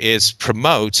do is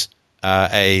promote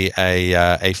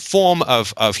a form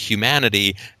of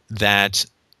humanity that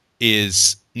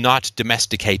is not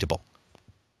domesticatable.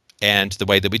 And the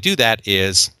way that we do that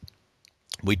is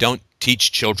we don't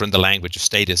teach children the language of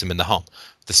statism in the home.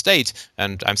 The state,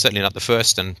 and I'm certainly not the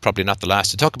first and probably not the last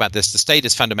to talk about this, the state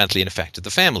is fundamentally in effect of the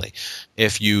family.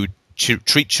 If you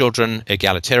treat children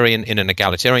in an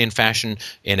egalitarian fashion,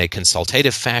 in a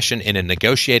consultative fashion, in a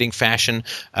negotiating fashion,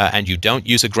 and you don't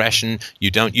use aggression, you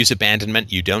don't use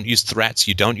abandonment, you don't use threats,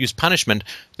 you don't use punishment,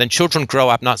 then children grow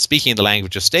up not speaking the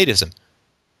language of statism.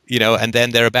 And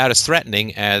then they're about as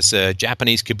threatening as a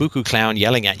Japanese kabuki clown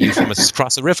yelling at you from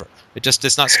across a river.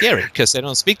 It's not scary because they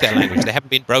don't speak that language. They haven't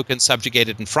been broken,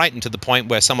 subjugated, and frightened to the point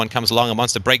where someone comes along and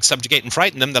wants to break, subjugate, and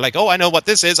frighten them. They're like, oh, I know what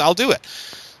this is. I'll do it.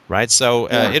 Right? So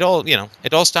it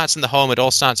all starts in the home. It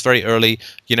all starts very early.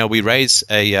 We raise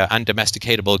a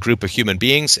undomesticatable group of human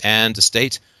beings, and the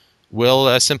state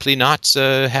will simply not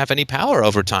have any power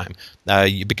over time.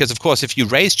 Because, of course, if you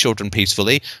raise children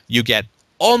peacefully, you get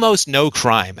almost no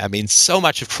crime. I mean, so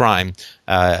much of crime,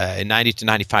 90 to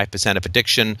 95% of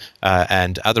addiction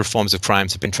and other forms of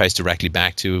crimes have been traced directly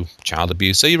back to child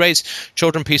abuse. So you raise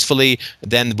children peacefully,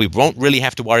 then we won't really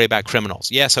have to worry about criminals.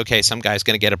 Yes, okay, some guy's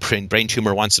going to get a brain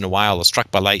tumor once in a while or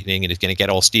struck by lightning and he's going to get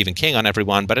all Stephen King on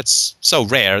everyone, but it's so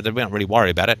rare that we don't really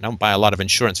worry about it. Don't buy a lot of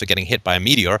insurance for getting hit by a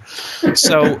meteor.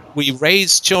 So we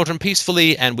raise children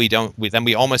peacefully, and we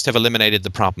almost have eliminated the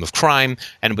problem of crime.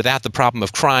 And without the problem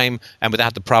of crime, and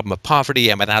without the problem of poverty,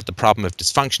 and without the problem of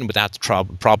dysfunction, without the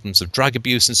problems of drug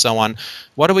abuse and so on,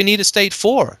 what do we need a state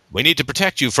for? We need to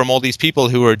protect you from all these people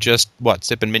who are just,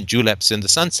 sipping mint juleps in the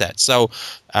sunset. So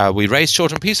we raise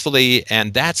children peacefully,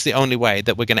 and that's the only way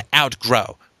that we're going to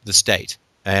outgrow the state.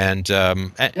 And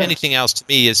anything else to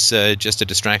me is just a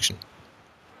distraction.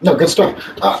 No, good stuff.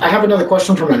 I have another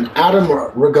question from an Adam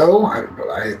Rigaud.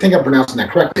 I think I'm pronouncing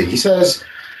that correctly. He says,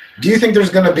 do you think there's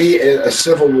going to be a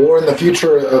civil war in the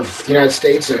future of the United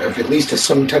States, of at least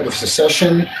some type of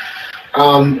secession?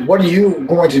 What are you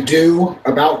going to do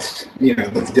about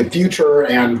the future,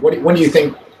 and when do you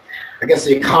think, I guess,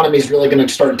 the economy is really going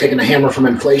to start taking a hammer from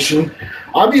inflation?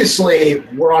 Obviously,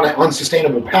 we're on an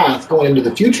unsustainable path going into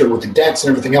the future with the debts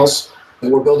and everything else that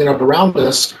we're building up around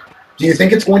us. Do you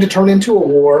think it's going to turn into a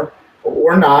war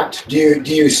or not? Do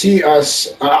you see us,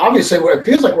 obviously it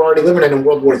feels like we're already living in a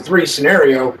World War III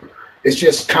scenario. It's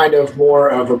just kind of more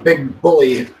of a big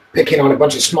bully picking on a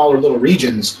bunch of smaller little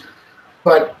regions.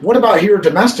 But what about here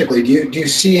domestically? Do you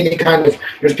see any kind of,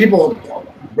 there's people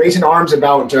raising arms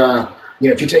about,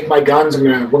 if you take my guns,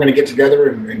 we're going to get together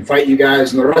and fight you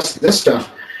guys and the rest of this stuff.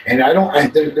 And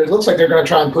it looks like they're going to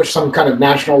try and push some kind of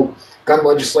national gun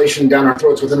legislation down our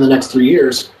throats within the next 3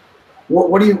 years.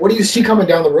 What do you see coming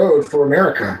down the road for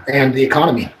America and the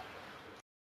economy?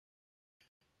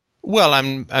 Well,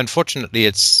 unfortunately,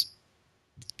 it's,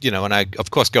 and I,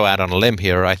 of course, go out on a limb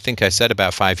here. I think I said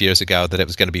about 5 years ago that it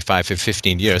was going to be 5 to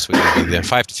 15 years. We're going to be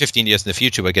 5 to 15 years in the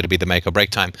future. We're going to be the make or break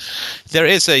time. There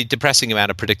is a depressing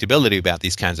amount of predictability about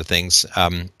these kinds of things.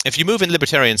 If you move in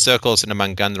libertarian circles and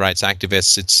among gun rights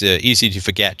activists, it's easy to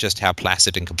forget just how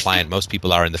placid and compliant most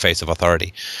people are in the face of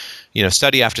authority.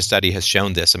 Study after study has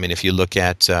shown this. I mean, if you look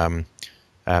at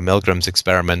Milgram's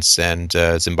experiments and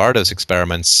Zimbardo's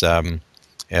experiments in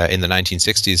the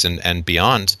 1960s and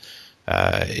beyond,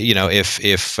 if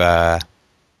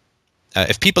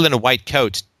people in a white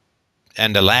coat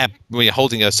and a lab,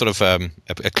 holding a sort of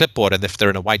a clipboard, and if they're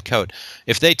in a white coat,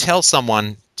 if they tell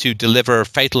someone to deliver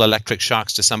fatal electric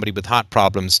shocks to somebody with heart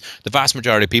problems, the vast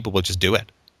majority of people will just do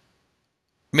it.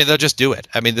 I mean, they'll just do it.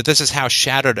 I mean, this is how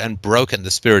shattered and broken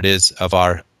the spirit is of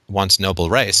our once noble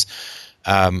race.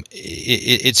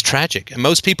 It's tragic. And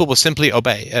most people will simply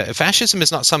obey. Fascism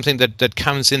is not something that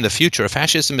comes in the future.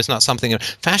 Fascism is something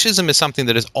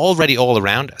that is already all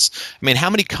around us. I mean, how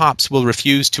many cops will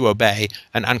refuse to obey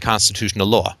an unconstitutional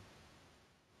law?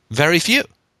 Very few.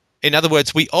 In other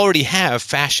words, we already have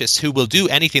fascists who will do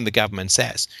anything the government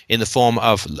says in the form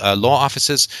of law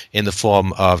officers, in the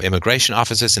form of immigration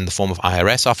officers, in the form of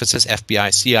IRS officers,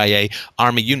 FBI, CIA,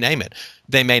 Army, you name it.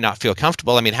 They may not feel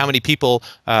comfortable. I mean, how many people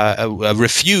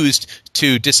refused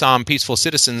to disarm peaceful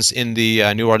citizens in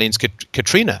the New Orleans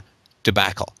Katrina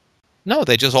debacle? No,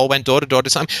 they just all went door to door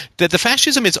disarm. The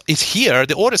fascism is here.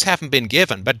 The orders haven't been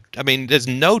given, but I mean, there's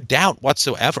no doubt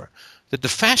whatsoever that the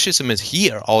fascism is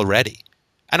here already.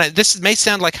 And this may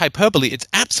sound like hyperbole. It's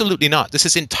absolutely not. This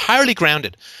is entirely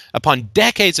grounded upon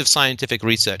decades of scientific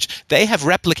research. They have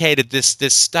replicated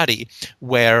this study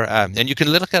where, and you can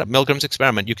look at Milgram's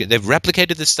experiment. They've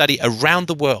replicated this study around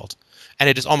the world, and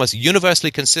it is almost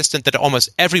universally consistent that almost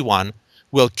everyone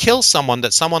will kill someone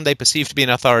they perceive to be an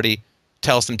authority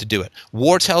tells them to do it.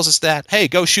 War tells us that. Hey,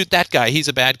 go shoot that guy. He's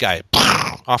a bad guy.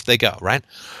 Off they go. Right.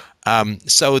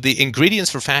 So the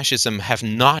ingredients for fascism have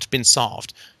not been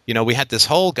solved. You know, we had this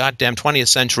whole goddamn 20th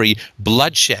century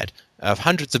bloodshed of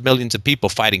hundreds of millions of people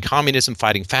fighting communism,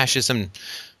 fighting fascism,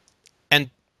 and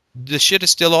the shit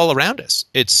is still all around us.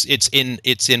 It's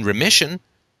in remission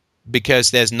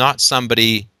because there's not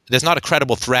a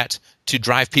credible threat to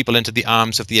drive people into the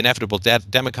arms of the inevitable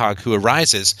demagogue who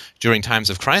arises during times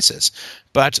of crisis.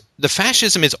 But the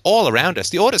fascism is all around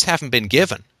us. The orders haven't been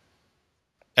given,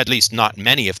 at least not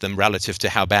many of them relative to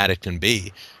how bad it can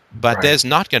be. But right. There's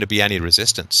not going to be any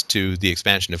resistance to the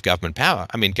expansion of government power.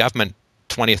 I mean, government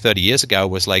 20 or 30 years ago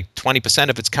was like 20%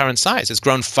 of its current size. It's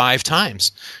grown 5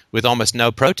 times with almost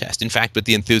no protest. In fact, with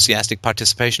the enthusiastic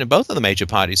participation of both of the major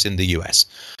parties in the U.S.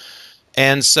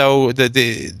 And so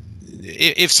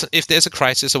if there's a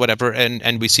crisis or whatever,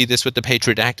 and we see this with the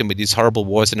Patriot Act and with these horrible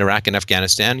wars in Iraq and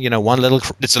Afghanistan, you know,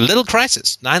 it's a little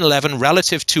crisis. 9/11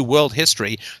 relative to world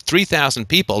history, 3,000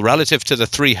 people relative to the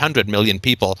 300 million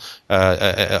people,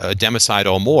 a democide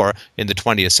or more in the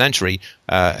 20th century.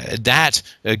 That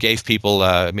gave people,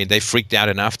 I mean, they freaked out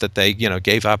enough that they, you know,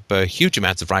 gave up huge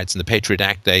amounts of rights in the Patriot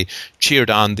Act. They cheered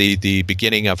on the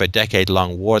beginning of a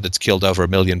decade-long war that's killed over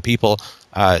 1 million people.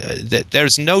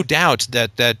 There's no doubt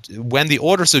that when the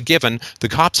orders are given, the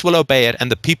cops will obey it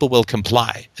and the people will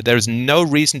comply. There's no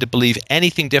reason to believe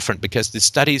anything different because the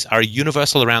studies are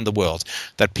universal around the world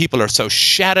that people are so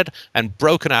shattered and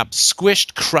broken up,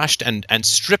 squished, crushed, and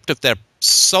stripped of their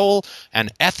soul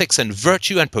and ethics and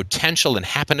virtue and potential and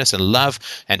happiness and love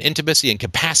and intimacy and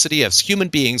capacity as human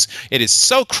beings. It is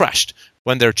so crushed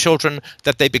when they're children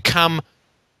that they become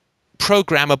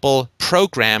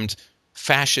programmed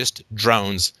fascist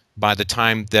drones. By the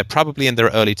time they're probably in their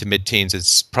early to mid-teens,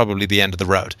 it's probably the end of the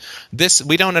road. This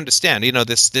we don't understand. You know,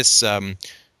 this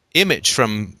image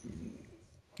from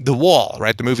The Wall,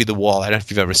 right? The movie The Wall. I don't know if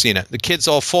you've ever seen it. The kids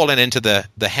all falling into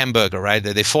the hamburger, right?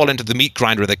 They fall into the meat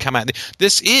grinder. They come out.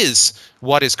 This is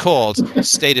what is called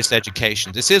statist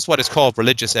education. This is what is called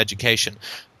religious education.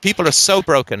 People are so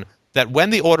broken that when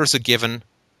the orders are given,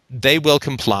 they will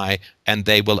comply and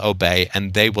they will obey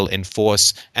and they will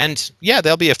enforce. And yeah,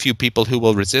 there'll be a few people who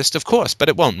will resist, of course, but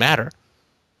it won't matter.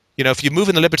 You know, if you move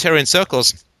in the libertarian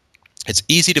circles, it's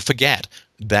easy to forget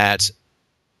that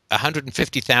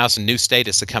 150,000 new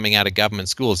statists are coming out of government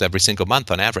schools every single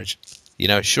month on average. You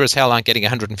know, sure as hell aren't getting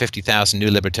 150,000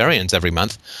 new libertarians every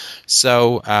month.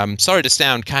 So sorry to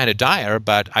sound kind of dire,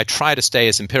 but I try to stay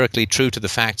as empirically true to the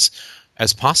facts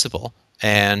as possible.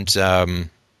 And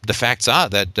the facts are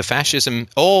that the fascism,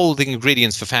 all the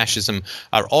ingredients for fascism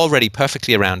are already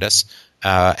perfectly around us.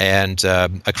 And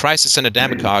a crisis and a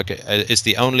demagogue is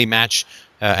the only match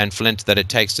and flint that it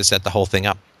takes to set the whole thing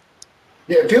up.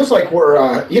 Yeah, it feels like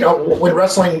we're, you know, when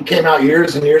wrestling came out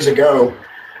years and years ago,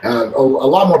 a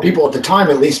lot more people at the time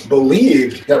at least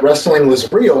believed that wrestling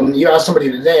was real. And you ask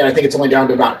somebody today, I think it's only down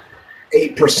to about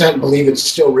 8% believe it's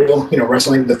still real, you know,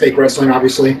 wrestling, the fake wrestling,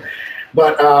 obviously.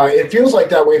 But it feels like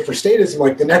that way for statism.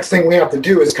 Like the next thing we have to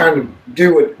do is kind of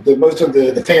do what most of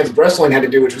the fans of wrestling had to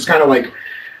do, which was kind of like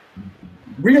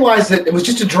realize that it was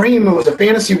just a dream. It was a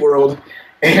fantasy world.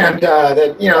 And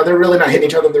that, you know, they're really not hitting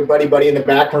each other. They're buddy in the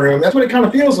back room. That's what it kind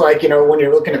of feels like, you know, when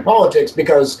you're looking at politics,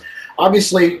 because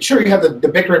obviously, sure, you have the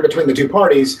bickering between the two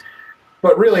parties,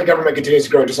 but really government continues to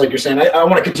grow, just like you're saying. I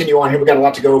want to continue on here. We've got a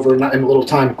lot to go over in a little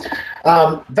time.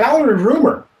 Valerie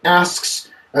Rumor asks,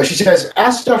 she says,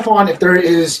 ask Stefan if there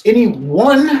is any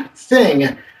one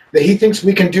thing that he thinks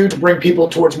we can do to bring people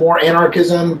towards more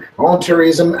anarchism,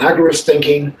 voluntarism, agorist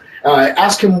thinking.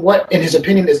 Ask him what, in his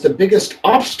opinion, is the biggest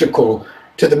obstacle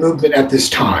to the movement at this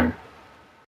time.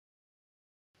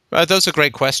 Those are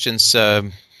great questions.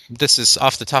 This is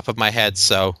off the top of my head,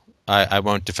 so I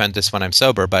won't defend this when I'm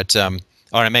sober, but or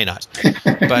I may not.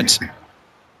 But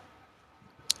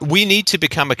we need to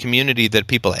become a community that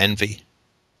people envy.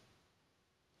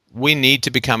 We need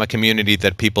to become a community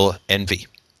that people envy.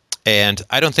 And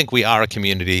I don't think we are a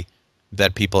community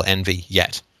that people envy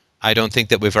yet. I don't think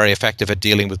that we're very effective at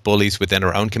dealing with bullies within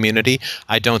our own community.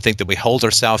 I don't think that we hold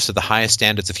ourselves to the highest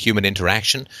standards of human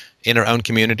interaction in our own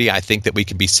community. I think that we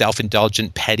can be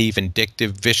self-indulgent, petty,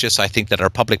 vindictive, vicious. I think that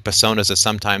our public personas are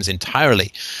sometimes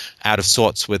entirely out of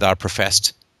sorts with our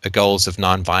professed goals of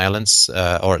nonviolence,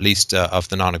 or at least of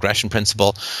the non-aggression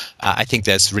principle. I think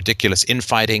there's ridiculous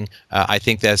infighting. I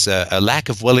think there's a lack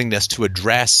of willingness to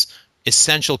address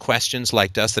essential questions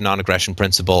like, does the non-aggression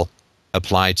principle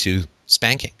apply to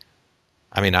spanking?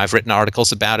 I mean, I've written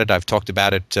articles about it. I've talked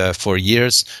about it for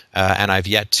years, and I've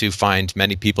yet to find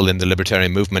many people in the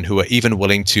libertarian movement who are even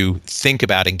willing to think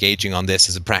about engaging on this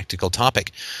as a practical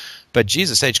topic. But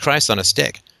Jesus H. Christ on a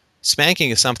stick. Spanking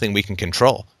is something we can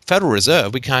control. Federal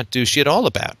Reserve, we can't do shit all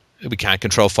about. We can't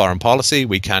control foreign policy.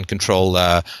 We can't control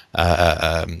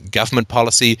government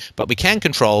policy, but we can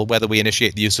control whether we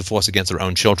initiate the use of force against our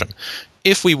own children.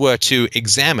 If we were to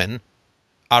examine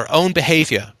our own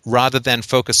behavior rather than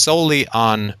focus solely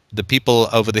on the people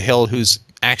over the hill whose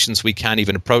actions we can't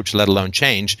even approach, let alone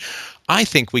change, I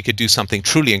think we could do something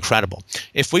truly incredible.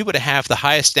 If we were to have the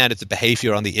highest standards of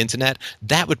behavior on the internet,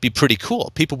 that would be pretty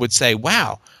cool. People would say,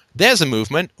 wow, there's a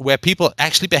movement where people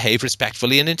actually behave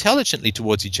respectfully and intelligently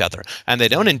towards each other, and they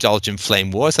don't indulge in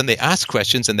flame wars, and they ask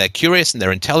questions, and they're curious, and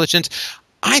they're intelligent.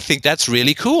 I think that's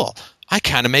really cool. I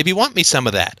kind of maybe want me some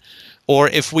of that. Or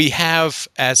if we have,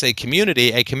 as a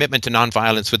community, a commitment to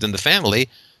nonviolence within the family,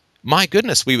 my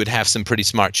goodness, we would have some pretty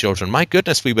smart children. My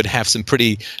goodness, we would have some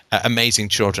pretty amazing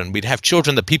children. We'd have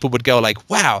children that people would go like,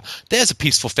 wow, there's a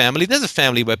peaceful family. There's a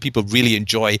family where people really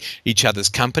enjoy each other's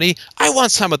company. I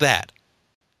want some of that.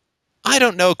 I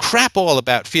don't know crap all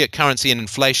about fiat currency and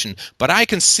inflation, but I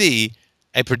can see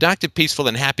a productive, peaceful,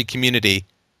 and happy community,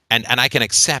 and I can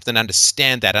accept and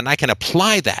understand that, and I can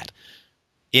apply that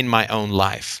in my own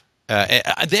life.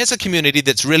 There's a community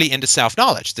that's really into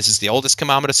self-knowledge. This is the oldest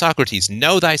commandment of Socrates.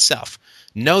 Know thyself.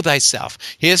 Know thyself.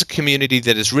 Here's a community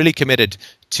that is really committed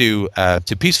to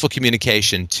peaceful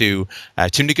communication, to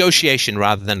negotiation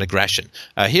rather than aggression.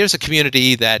 Here's a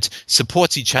community that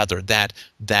supports each other, that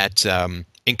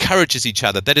encourages each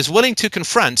other, that is willing to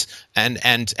confront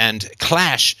and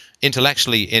clash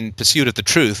intellectually in pursuit of the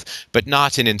truth, but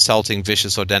not in insulting,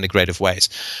 vicious, or denigrative ways.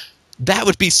 That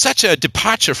would be such a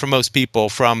departure for most people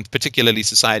from particularly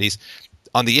societies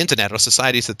on the internet or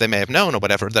societies that they may have known or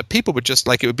whatever, that people would just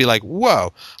like, it would be like,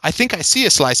 whoa, I think I see a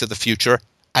slice of the future.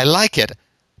 I like it.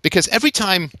 Because every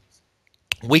time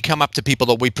we come up to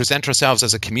people or we present ourselves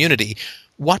as a community,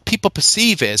 what people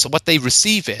perceive is, or what they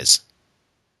receive is,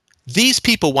 these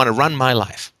people want to run my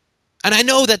life. And I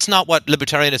know that's not what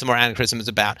libertarianism or anarchism is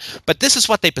about, but this is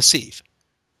what they perceive,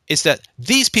 is that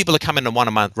these people are coming to want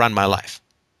to run my life.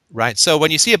 Right? So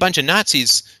when you see a bunch of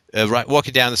Nazis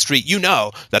walking down the street, you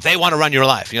know that they want to run your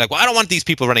life. And you're like, well, I don't want these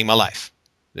people running my life.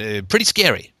 Pretty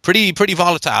scary, pretty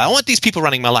volatile. I don't want these people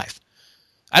running my life.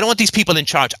 I don't want these people in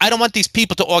charge. I don't want these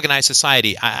people to organize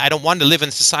society. I don't want to live in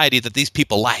a society that these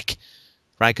people like.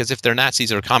 Right? Because if they're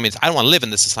Nazis or communists, I don't want to live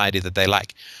in the society that they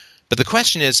like. But the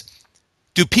question is,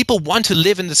 do people want to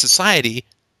live in the society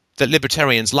that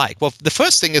libertarians like? Well, the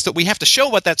first thing is that we have to show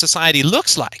what that society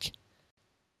looks like.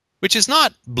 Which is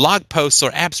not blog posts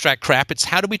or abstract crap. It's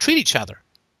how do we treat each other?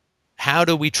 How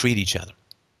do we treat each other?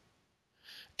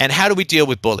 And how do we deal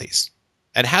with bullies?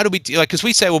 And how do we deal, because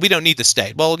we say, well, we don't need the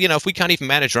state. Well, if we can't even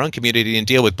manage our own community and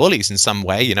deal with bullies in some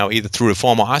way, either through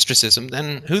reform or ostracism,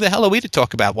 then who the hell are we to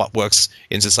talk about what works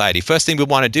in society? First thing we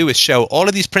want to do is show all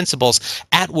of these principles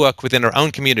at work within our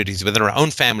own communities, within our own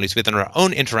families, within our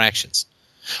own interactions.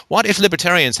 What if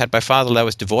libertarians had by far the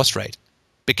lowest divorce rate?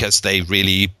 Because they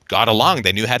really got along.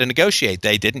 They knew how to negotiate.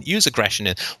 They didn't use aggression.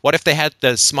 What if they had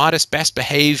the smartest, best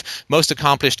behaved, most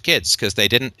accomplished kids because they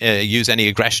didn't use any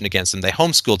aggression against them? They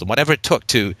homeschooled them, whatever it took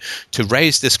to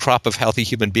raise this crop of healthy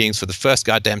human beings for the first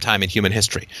goddamn time in human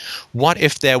history. What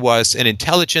if there was an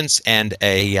intelligence and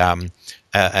a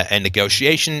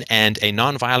negotiation and a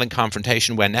nonviolent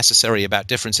confrontation where necessary about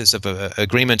differences of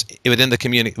agreement within the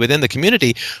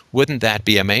community? Wouldn't that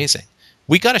be amazing?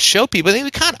 We got to show people. We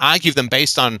can't argue them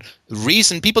based on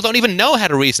reason. People don't even know how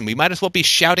to reason. We might as well be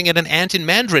shouting at an ant in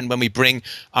Mandarin when we bring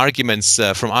arguments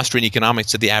from Austrian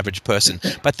economics to the average person.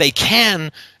 But they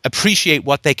can appreciate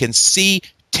what they can see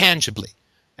tangibly.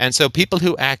 And so people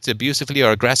who act abusively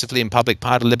or aggressively in public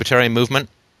part of the libertarian movement,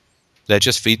 they're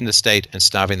just feeding the state and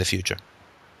starving the future.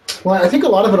 Well, I think a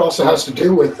lot of it also has to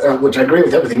do with, which I agree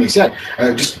with everything you said,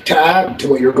 just to add to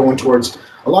what you're going towards,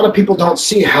 a lot of people don't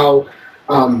see how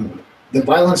the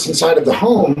violence inside of the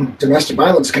home, domestic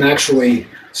violence, can actually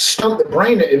stunt the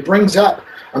brain. It brings up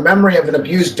a memory of an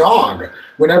abused dog.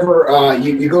 Whenever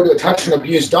you go to touch an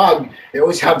abused dog, they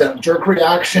always have that jerk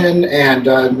reaction. And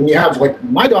when you have, like,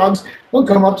 my dogs, they'll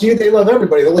come up to you. They love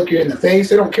everybody. They'll look you in the face.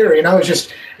 They don't care. It's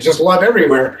just love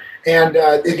everywhere. And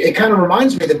it kind of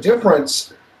reminds me of the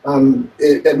difference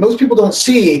that most people don't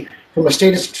see from a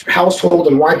statist household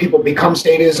and why people become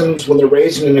statisms when they're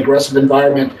raised in an aggressive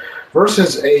environment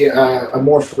versus a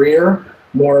more freer,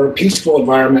 more peaceful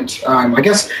environment. I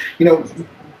guess,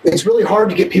 it's really hard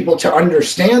to get people to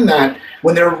understand that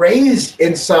when they're raised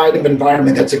inside of an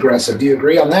environment that's aggressive. Do you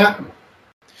agree on that?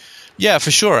 Yeah,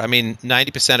 for sure. I mean,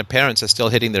 90% of parents are still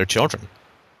hitting their children.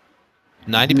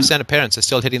 90% of parents are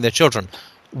still hitting their children.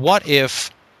 What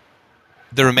if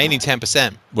the remaining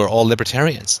 10% were all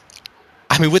libertarians?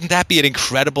 I mean, wouldn't that be an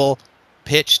incredible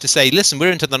pitch to say, listen,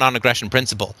 we're into the non-aggression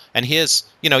principle, and here's,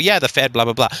 the Fed, blah,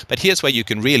 blah, blah, but here's where you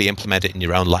can really implement it in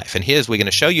your own life. And we're going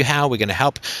to show you how, we're going to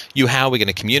help you how, we're going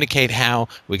to communicate how,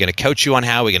 we're going to coach you on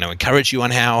how, we're going to encourage you on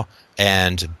how.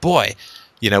 And boy,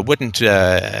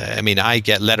 I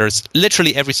get letters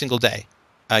literally every single day.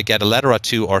 I get a letter or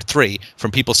two or three from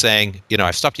people saying,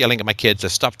 I've stopped yelling at my kids,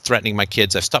 I've stopped threatening my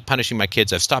kids, I've stopped punishing my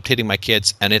kids, I've stopped hitting my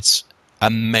kids, and it's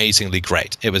amazingly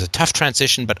great. It was a tough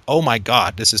transition, but oh my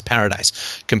God, this is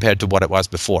paradise compared to what it was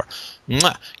before.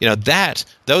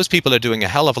 Those people are doing a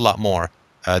hell of a lot more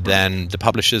than the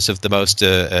publishers of the most,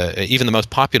 even the most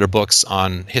popular books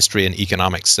on history and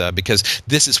economics, because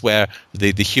this is where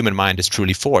the human mind is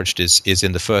truly forged, is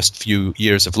in the first few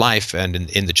years of life and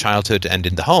in the childhood and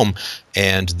in the home.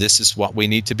 And this is what we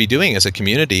need to be doing as a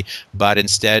community. But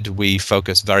instead, we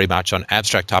focus very much on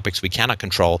abstract topics we cannot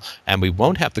control, and we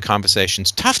won't have the conversations,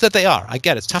 tough that they are. I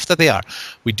get it, it's tough that they are.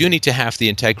 We do need to have the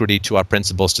integrity to our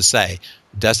principles to say,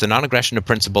 does the non-aggression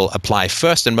principle apply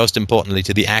first and most importantly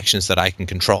to the actions that I can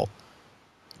control,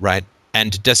 right?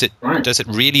 And does it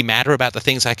really matter about the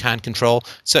things I can't control?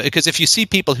 So, because if you see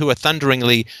people who are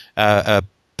thunderingly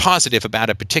positive about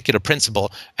a particular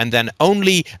principle and then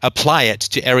only apply it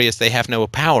to areas they have no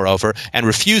power over and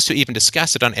refuse to even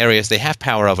discuss it on areas they have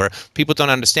power over, people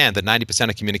don't understand that 90%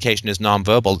 of communication is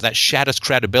nonverbal. That shatters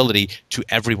credibility to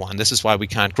everyone. This is why we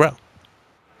can't grow.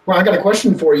 Well, I got a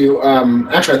question for you.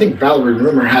 Actually, I think Valerie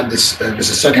Rumor had this. There's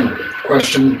a second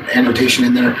question annotation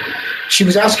in there. She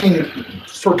was asking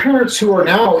for parents who are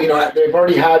now, they've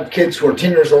already had kids who are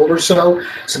 10 years old or so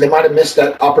they might have missed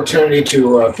that opportunity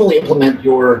to fully implement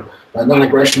your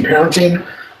non-aggression parenting.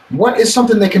 What is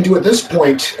something they can do at this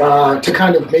point to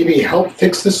kind of maybe help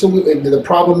fix the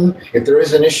problem if there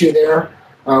is an issue there?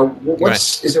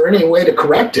 Is there any way to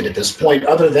correct it at this point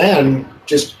other than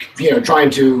just trying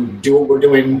to do what we're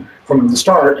doing from the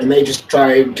start, and they just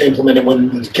try to implement it when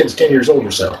the kid's 10 years old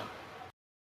or so?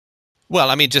 Well,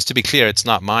 I mean, just to be clear, it's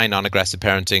not my non-aggressive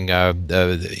parenting.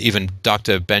 Even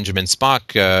Dr. Benjamin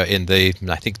Spock in the,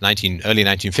 I think, early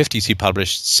 1950s, he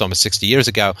published almost 60 years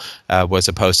ago, was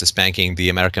opposed to spanking. The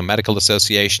American Medical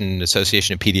Association of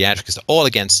Pediatrics, all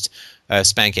against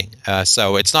spanking.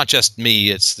 So it's not just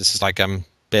me. This is like I'm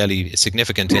barely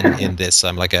significant in this.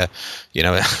 I'm like a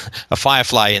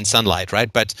firefly in sunlight,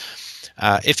 right? But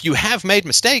if you have made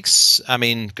mistakes, I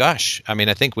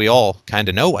think we all kind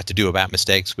of know what to do about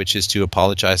mistakes, which is to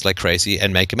apologize like crazy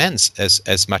and make amends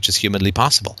as much as humanly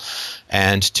possible,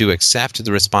 and to accept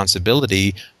the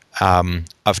responsibility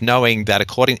of knowing that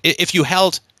if you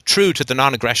held true to the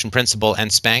non-aggression principle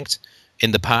and spanked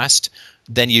in the past,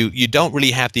 then you don't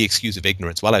really have the excuse of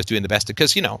ignorance. Well, I was doing the best,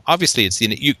 because obviously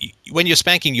when you're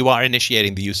spanking, you are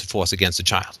initiating the use of force against a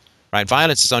child. Right?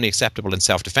 Violence is only acceptable in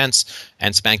self-defense,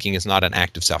 and spanking is not an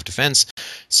act of self-defense.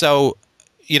 So,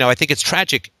 I think it's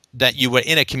tragic that you were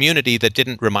in a community that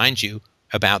didn't remind you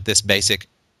about this basic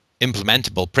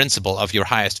implementable principle of your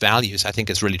highest values. I think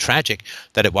it's really tragic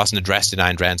that it wasn't addressed in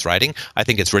Ayn Rand's writing. I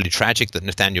think it's really tragic that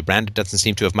Nathaniel Branden doesn't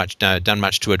seem to have done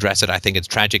much to address it. I think it's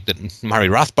tragic that Murray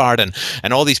Rothbard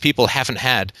and all these people haven't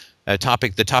had the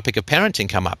topic of parenting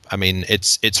come up. I mean,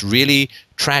 it's really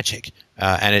tragic.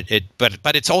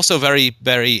 But it's also very,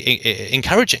 very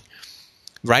encouraging,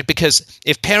 right? Because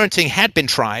if parenting had been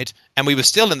tried and we were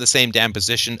still in the same damn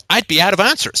position, I'd be out of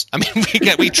answers. I mean,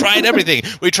 we tried everything.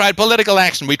 We tried political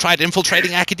action. We tried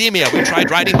infiltrating academia. We tried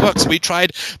writing books. We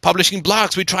tried publishing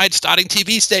blogs. We tried starting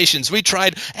TV stations. We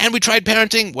tried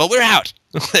parenting. Well, we're out.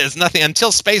 There's nothing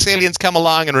until space aliens come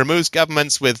along and removes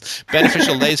governments with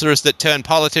beneficial lasers that turn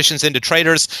politicians into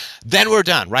traitors. Then we're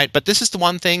done, right? But this is the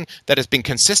one thing that has been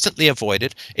consistently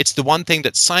avoided. It's the one thing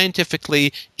that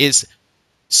scientifically is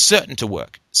certain to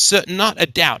work. Certain, not a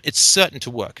doubt. It's certain to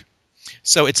work.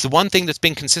 So it's the one thing that's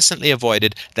been consistently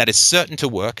avoided that is certain to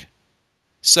work.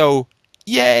 So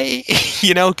yay,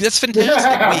 that's fantastic.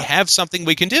 Yeah. We have something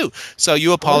we can do. So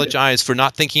you apologize for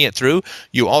not thinking it through.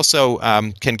 You also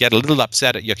can get a little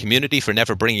upset at your community for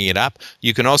never bringing it up.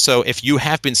 You can also, if you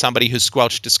have been somebody who's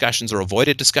squelched discussions or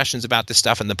avoided discussions about this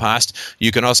stuff in the past,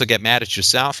 you can also get mad at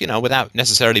yourself, without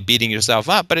necessarily beating yourself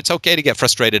up. But it's okay to get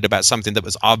frustrated about something that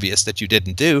was obvious that you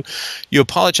didn't do. You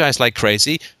apologize like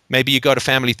crazy. Maybe you go to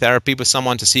family therapy with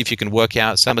someone to see if you can work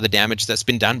out some of the damage that's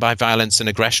been done by violence and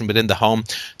aggression within the home.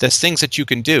 There's things that you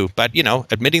can do. But,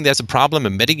 admitting there's a problem,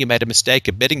 admitting you made a mistake,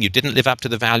 admitting you didn't live up to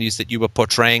the values that you were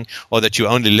portraying, or that you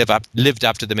only lived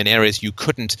up to them in areas you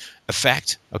couldn't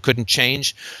affect or couldn't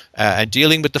change, and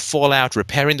dealing with the fallout,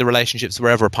 repairing the relationships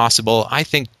wherever possible, I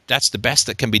think that's the best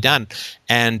that can be done.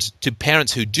 And to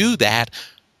parents who do that,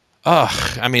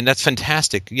 that's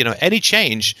fantastic. Any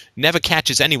change never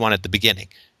catches anyone at the beginning.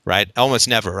 Right? Almost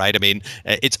never, right? I mean,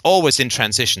 it's always in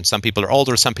transition. Some people are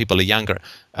older, some people are younger.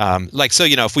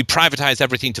 If we privatize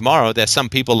everything tomorrow, there's some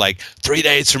people like 3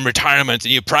 days from retirement,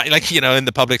 and in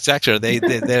the public sector,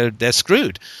 they're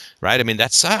screwed, right? I mean,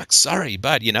 that sucks. Sorry,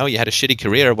 but you had a shitty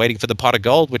career waiting for the pot of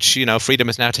gold, which freedom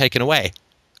is now taken away.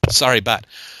 Sorry, but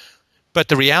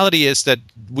the reality is that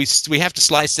we have to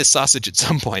slice this sausage at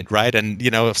some point, right? And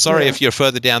sorry if you're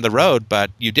further down the road,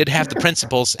 but you did have the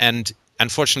principles, and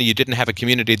unfortunately, you didn't have a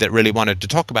community that really wanted to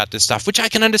talk about this stuff, which I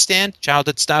can understand.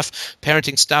 Childhood stuff,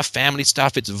 parenting stuff, family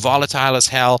stuff. It's volatile as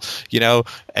hell.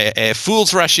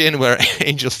 Fools rush in where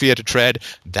angels fear to tread.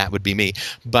 That would be me.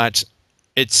 But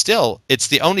it's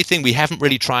the only thing we haven't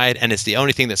really tried, and it's the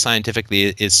only thing that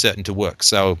scientifically is certain to work.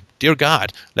 So, dear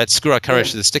God, let's screw our courage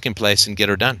to the sticking place and get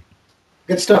her done.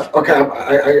 Good stuff. Okay,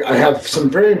 I have some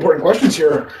very important questions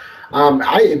here.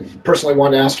 I personally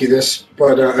wanted to ask you this,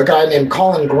 but a guy named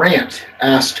Colin Grant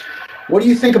asked, what do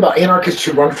you think about anarchists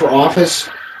who run for office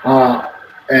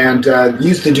and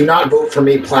use the Do Not Vote For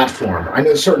Me platform? I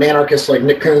know certain anarchists like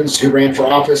Nick Coons who ran for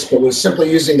office but was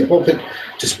simply using the pulpit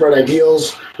to spread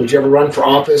ideals. Would you ever run for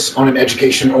office on an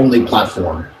education-only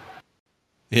platform?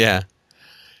 Yeah.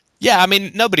 Yeah, I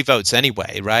mean, nobody votes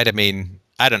anyway, right? I mean,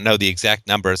 I don't know the exact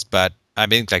numbers, but I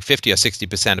mean, like 50 or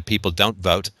 60% of people don't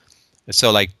vote.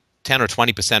 So like 10 or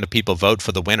 20% of people vote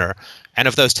for the winner. And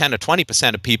of those 10 or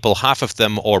 20% of people, half of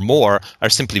them or more are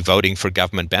simply voting for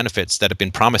government benefits that have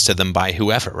been promised to them by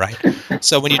whoever, right?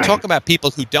 So when you talk about people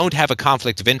who don't have a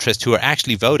conflict of interest who are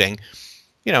actually voting,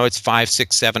 it's 5,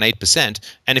 6, 7, 8%.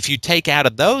 And if you take out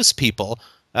of those people,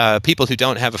 people who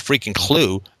don't have a freaking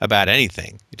clue about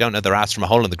anything, you don't know their ass from a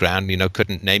hole in the ground,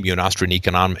 couldn't name you an Austrian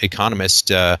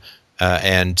economist,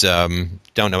 and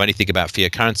don't know anything about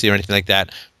fiat currency or anything like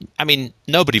that. I mean,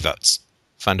 nobody votes,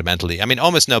 fundamentally. I mean,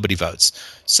 almost nobody votes.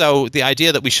 So the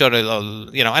idea that we should,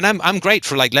 and I'm great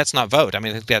for let's not vote. I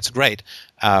mean, I think that's great.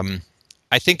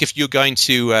 I think if you're going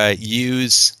to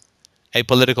use a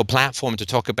political platform to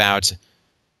talk about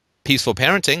peaceful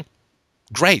parenting,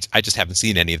 great. I just haven't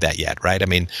seen any of that yet, right? I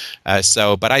mean,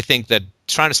 but I think that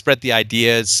trying to spread the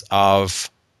ideas of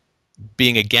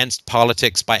being against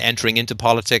politics by entering into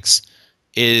politics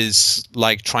is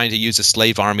like trying to use a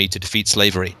slave army to defeat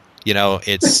slavery.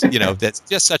 It's, that's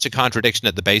just such a contradiction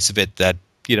at the base of it that,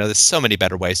 there's so many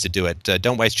better ways to do it.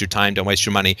 Don't waste your time. Don't waste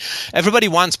your money. Everybody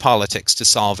wants politics to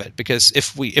solve it, because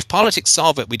if politics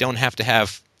solve it, we don't have to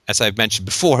have, as I've mentioned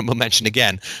before, and we'll mention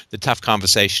again, the tough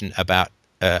conversation about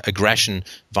aggression,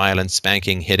 violence,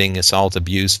 spanking, hitting, assault,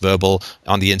 abuse, verbal,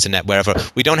 on the internet, wherever.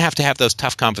 We don't have to have those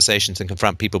tough conversations and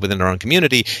confront people within our own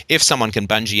community. If someone can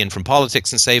bungee in from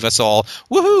politics and save us all,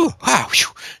 woohoo! Wow!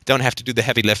 Whew, don't have to do the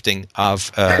heavy lifting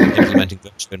of implementing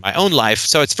virtue in my own life.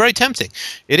 So it's very tempting.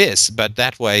 It is, but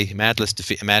that way, madness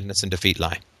and defeat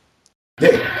lie.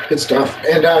 Yeah, good stuff.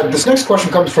 And this next question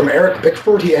comes from Eric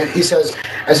Bickford. He says,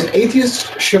 as an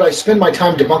atheist, should I spend my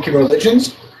time debunking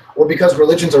religions? Or because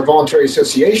religions are voluntary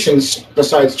associations,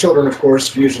 besides children, of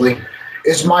course, usually,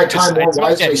 is my time more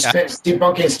wisely spent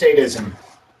debunking statism?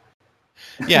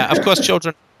 Yeah, of course,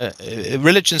 children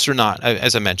religions are not,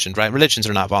 as I mentioned, right? Religions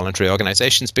are not voluntary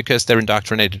organizations because they're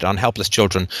indoctrinated on helpless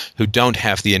children who don't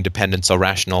have the independence or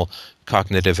rational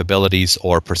cognitive abilities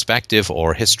or perspective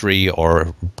or history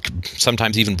or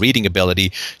sometimes even reading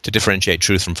ability to differentiate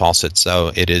truth from falsehood.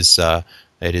 So it is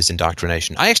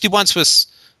indoctrination. I actually once was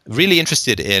really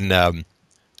interested in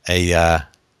a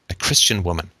Christian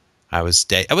woman. I was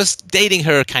dating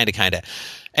her, kind of.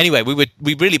 Anyway,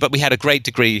 but we had a great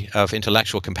degree of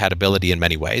intellectual compatibility in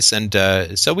many ways, and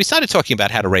so we started talking about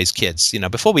how to raise kids.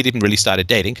 Before we'd even really started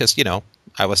dating, because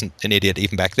I wasn't an idiot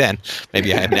even back then.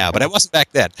 Maybe I am now, but I wasn't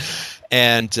back then.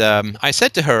 And I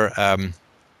said to her,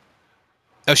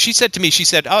 she said to me,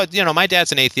 "Oh, my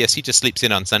dad's an atheist. He just sleeps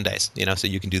in on Sundays. So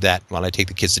you can do that while I take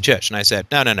the kids to church." And I said,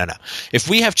 "No. If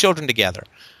we have children together,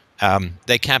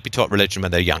 they can't be taught religion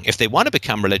when they're young. If they want to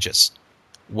become religious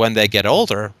when they get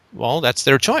older, well, that's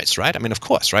their choice, right? I mean, of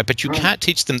course, right? But you can't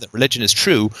teach them that religion is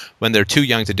true when they're too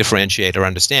young to differentiate or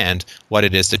understand what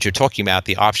it is that you're talking about,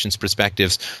 the options,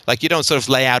 perspectives. Like, you don't sort of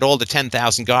lay out all the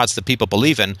 10,000 gods that people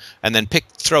believe in and then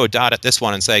throw a dot at this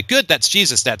one and say, good, that's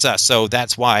Jesus, that's us, so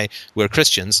that's why we're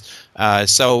Christians.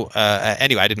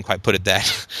 Anyway, I didn't quite put it that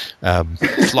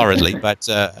floridly, but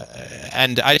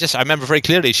and I remember very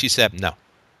clearly she said, no.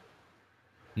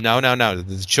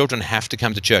 The children have to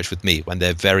come to church with me when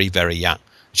they're very, very young.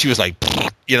 She was like,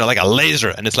 like a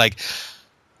laser. And it's like,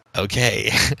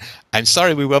 okay, I'm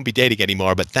sorry we won't be dating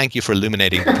anymore, but thank you for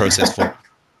illuminating the process for me.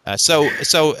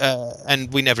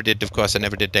 And we never did, of course, I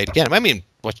never did date again. I mean,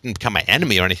 she didn't become my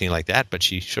enemy or anything like that, but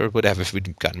she sure would have if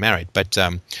we'd gotten married. But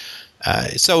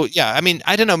yeah, I mean,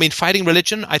 I don't know. I mean, fighting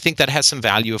religion, I think that has some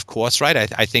value, of course, right?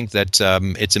 I think that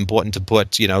it's important to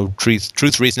put,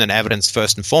 truth, reason, and evidence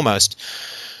first and foremost.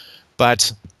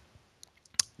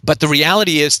 But the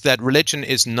reality is that religion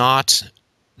is not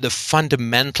the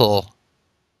fundamental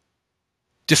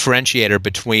differentiator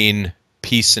between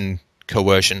peace and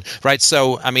coercion, right?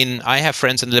 So, I mean, I have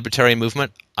friends in the libertarian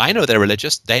movement. I know they're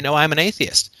religious. They know I'm an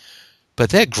atheist.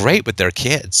 But they're great with their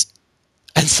kids.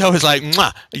 And so it's like,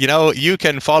 you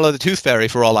can follow the tooth fairy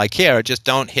for all I care. Just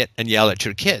don't hit and yell at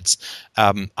your kids.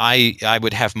 I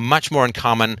would have much more in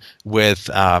common with,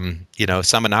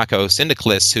 some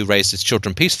anarcho-syndicalist who raised his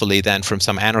children peacefully than from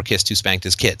some anarchist who spanked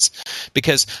his kids.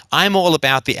 Because I'm all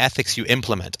about the ethics you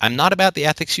implement. I'm not about the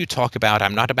ethics you talk about.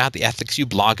 I'm not about the ethics you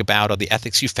blog about or the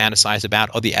ethics you fantasize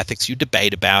about or the ethics you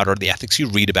debate about or the ethics you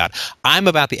read about. I'm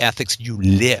about the ethics you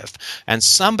live. And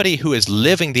somebody who is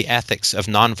living the ethics of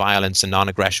nonviolence and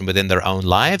non-aggression within their own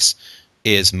lives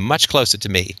is much closer to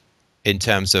me in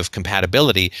terms of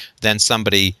compatibility than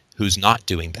somebody who's not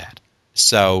doing that.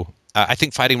 So I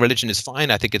think fighting religion is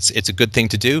fine. I think it's a good thing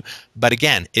to do. But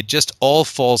again, it just all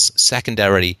falls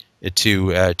secondarily to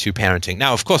parenting.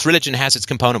 Now, of course, religion has its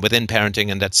component within parenting,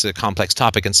 and that's a complex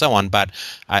topic and so on. But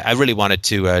I really wanted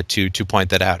to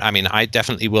point that out. I mean, I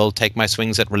definitely will take my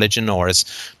swings at religion, or as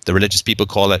the religious people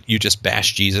call it, you just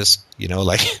bash Jesus.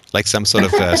 Like some sort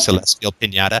of celestial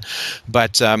piñata.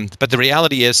 But the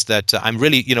reality is that I'm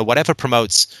really, whatever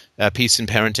promotes peace in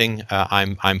parenting,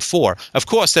 I'm for. Of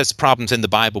course, there's problems in the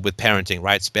Bible with parenting,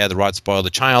 right? Spare the rod, spoil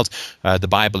the child. The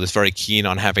Bible is very keen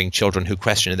on having children who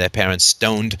question their parents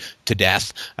stoned to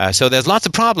death. So there's lots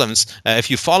of problems. If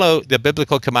you follow the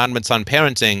biblical commandments on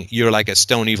parenting, you're like a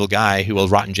stone evil guy who will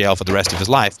rot in jail for the rest of his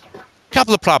life. A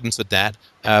couple of problems with that.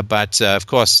 But of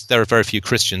course, there are very few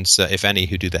Christians, if any,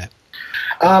 who do that.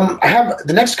 I have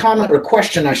the next comment or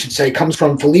question, I should say, comes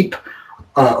from Philippe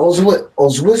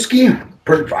Olszewski.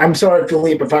 I'm sorry,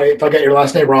 Philippe, if I got your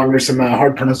last name wrong. There's some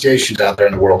hard pronunciations out there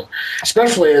in the world,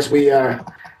 especially as we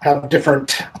have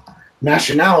different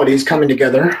nationalities coming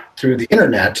together through the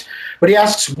internet. But he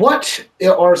asks, what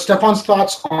are Stefan's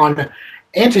thoughts on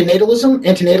antinatalism?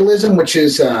 Antinatalism, which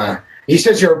is, he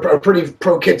says you're a pretty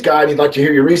pro-kids guy, and he'd like to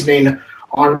hear your reasoning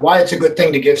on why it's a good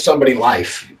thing to give somebody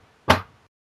life.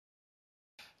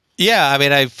 Yeah, I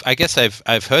mean, I guess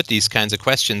I've heard these kinds of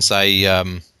questions.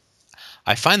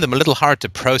 I find them a little hard to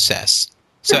process.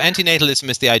 So antinatalism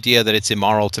is the idea that it's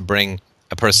immoral to bring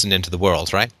a person into the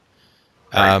world, right?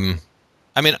 I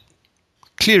mean,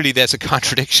 clearly there's a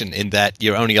contradiction in that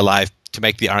you're only alive to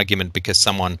make the argument because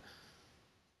someone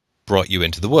brought you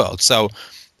into the world. So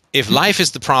if life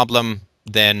is the problem,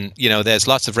 then there's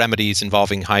lots of remedies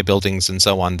involving high buildings and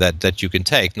so on that you can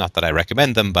take. Not that I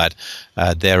recommend them, but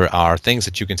there are things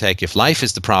that you can take if life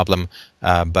is the problem.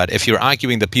 But if you're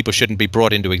arguing that people shouldn't be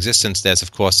brought into existence, there's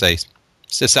of course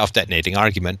it's a self-detonating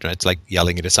argument. It's like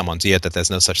yelling into someone's ear that there's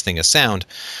no such thing as sound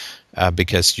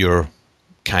because you're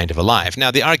kind of alive. Now,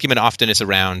 the argument often is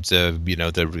around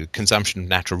the consumption of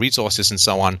natural resources and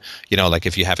so on. Like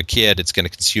if you have a kid, it's going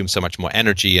to consume so much more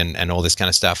energy and all this kind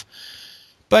of stuff.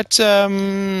 But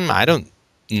I don't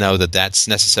know that that's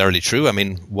necessarily true. I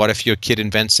mean, what if your kid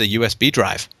invents a USB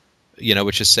drive,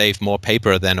 which has saved more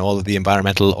paper than all of the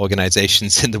environmental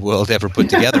organizations in the world ever put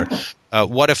together?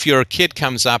 What if your kid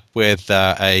comes up with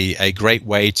a great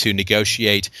way to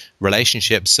negotiate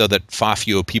relationships so that far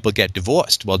fewer people get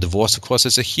divorced? Well, divorce, of course,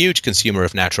 is a huge consumer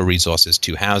of natural resources,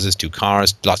 2 houses, 2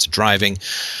 cars, lots of driving.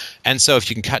 And so if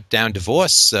you can cut down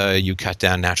divorce, you cut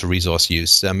down natural resource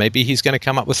use. Maybe he's going to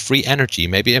come up with free energy.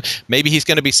 Maybe he's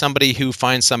going to be somebody who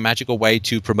finds some magical way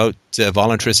to promote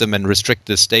voluntarism and restrict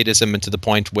the statism to the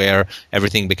point where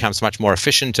everything becomes much more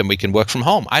efficient and we can work from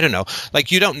home. I don't know.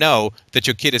 Like, you don't know that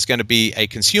your kid is going to be a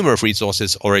consumer of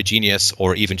resources or a genius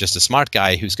or even just a smart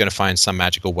guy who's going to find some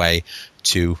magical way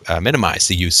to minimize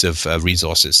the use of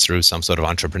resources through some sort of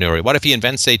entrepreneurial. What if he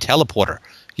invents a teleporter?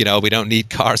 We don't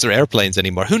need cars or airplanes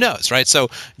anymore. Who knows, right?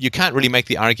 So you can't really make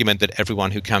the argument that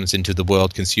everyone who comes into the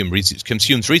world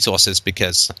consumes resources,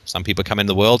 because some people come in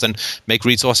the world and make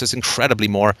resources incredibly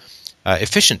more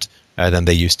efficient than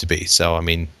they used to be. So, I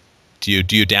mean, do you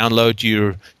download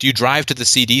do you drive to the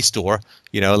CD store,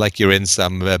 like you're in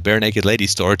some bare naked lady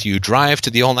store? Do you drive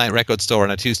to the all night record store on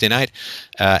a Tuesday night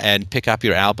and pick up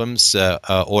your albums,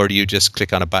 or do you just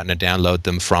click on a button and download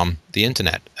them from the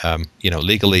internet,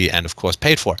 legally and of course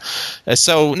paid for?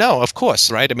 So no, of course,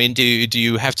 right? I mean, do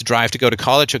you have to drive to go to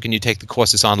college, or can you take the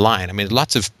courses online? I mean,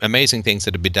 lots of amazing things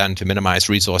that have been done to minimize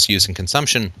resource use and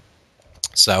consumption.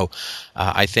 So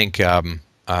I think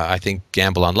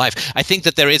gamble on life. I think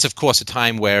that there is, of course, a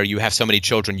time where you have so many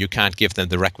children you can't give them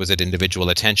the requisite individual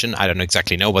attention. I don't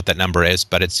exactly know what that number is,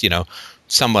 but it's,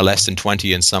 somewhere less than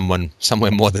 20 and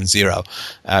somewhere more than 0.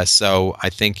 So I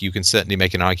think you can certainly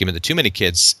make an argument that too many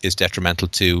kids is detrimental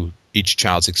to each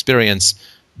child's experience.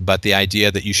 But the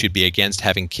idea that you should be against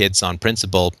having kids on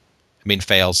principle,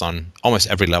 fails on almost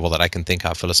every level that I can think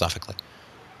of philosophically.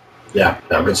 Yeah,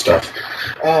 no, good stuff.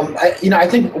 I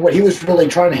think what he was really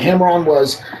trying to hammer on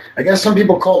was, I guess some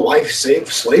people call life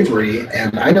slavery.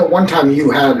 And I know one time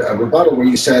you had a rebuttal where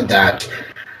you said that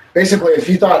basically if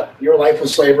you thought your life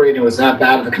was slavery and it was that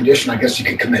bad of a condition, I guess you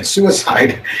could commit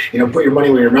suicide, put your money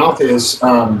where your mouth is.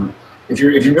 If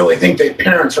you really think that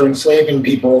parents are enslaving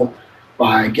people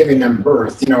by giving them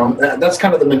birth, that's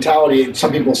kind of the mentality.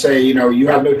 Some people say, you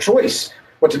have no choice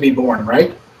but to be born,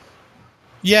 right?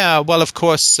 Yeah, well, of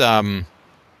course, everyone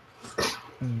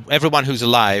who's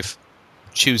alive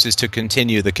chooses to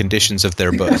continue the conditions of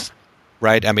their birth,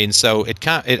 right? I mean, so it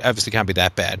obviously can't be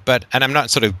that bad. And I'm not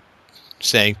sort of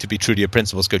saying, to be true to your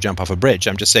principles, go jump off a bridge.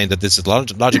 I'm just saying that this is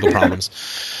logical problems.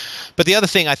 But the other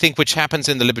thing I think which happens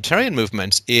in the libertarian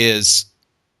movement is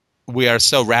we are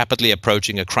so rapidly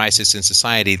approaching a crisis in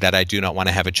society that I do not want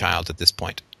to have a child at this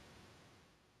point.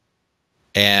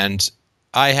 And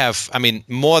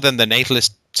more than the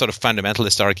natalist sort of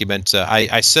fundamentalist argument,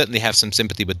 I certainly have some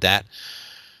sympathy with that.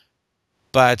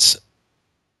 But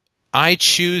I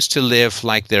choose to live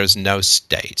like there's no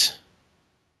state.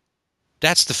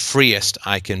 That's the freest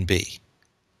I can be.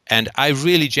 And I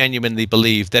really genuinely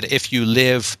believe that if you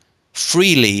live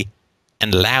freely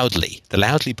and loudly, the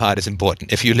loudly part is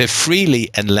important. If you live freely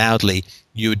and loudly,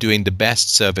 you're doing the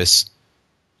best service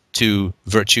to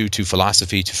virtue, to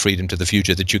philosophy, to freedom, to the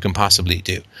future that you can possibly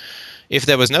do. If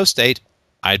there was no state,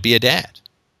 I'd be a dad.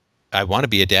 I want to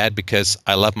be a dad because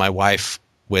I love my wife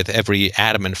with every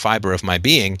atom and fiber of my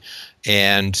being,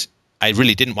 and I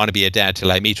really didn't want to be a dad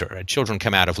till I meet her. Children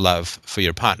come out of love for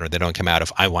your partner. They don't come out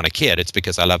of, I want a kid. It's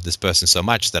because I love this person so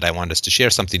much that I want us to share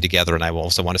something together, and I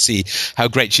also want to see how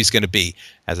great she's going to be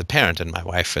as a parent. And my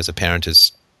wife as a parent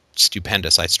is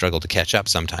stupendous. I struggle to catch up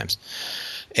sometimes.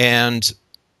 And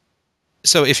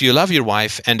so if you love your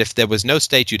wife, and if there was no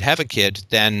state you'd have a kid,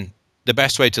 then the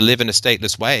best way to live in a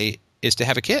stateless way is to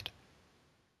have a kid.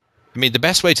 I mean, the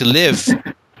best way to live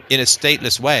in a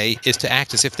stateless way is to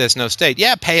act as if there's no state.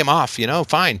 Yeah, pay him off,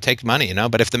 fine, take money,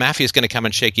 but if the mafia is going to come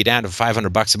and shake you down for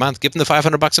 $500 a month, give them the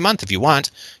 $500 a month if you want.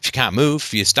 If you can't move,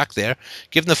 if you're stuck there,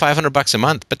 give them the $500 a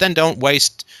month, but then don't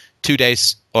waste 2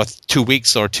 days or 2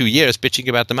 weeks or 2 years bitching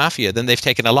about the mafia. Then they've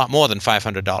taken a lot more than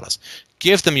 $500.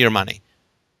 Give them your money.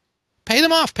 Pay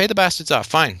them off, pay the bastards off,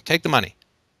 fine, take the money.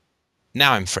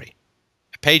 Now I'm free.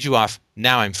 I paid you off,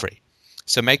 now I'm free.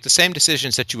 So make the same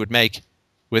decisions that you would make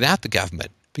without the government,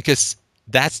 because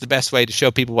that's the best way to show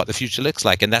people what the future looks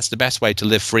like, and that's the best way to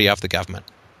live free of the government.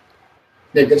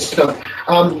 Yeah, good stuff.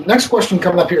 Next question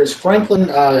coming up here is Franklin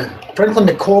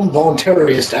Nicole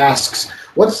Voluntarist asks,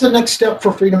 what's the next step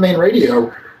for Freedom Main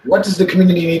Radio? What does the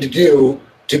community need to do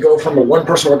to go from a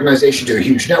one-person organization to a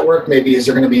huge network? Maybe is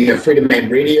there going to be a Freedom Main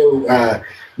Radio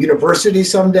university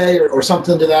someday or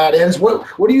something to that end?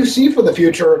 What do you see for the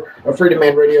future of Freedom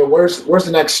Main Radio? Where's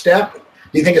the next step?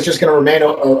 do you think it's just going to remain?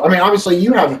 I mean, obviously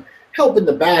you have help in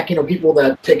the back, people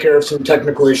that take care of some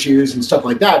technical issues and stuff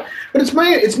like that. But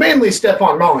it's mainly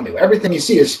Stefan Molyneux. Everything you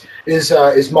see is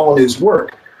Molyneux's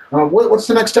work. What's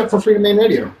the next step for Freedom Main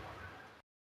Radio?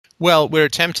 Well, we're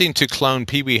attempting to clone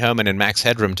Pee Wee Herman and Max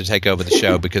Headroom to take over the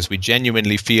show because we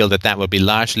genuinely feel that would be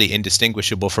largely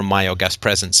indistinguishable from my august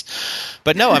presence.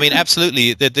 But no, I mean,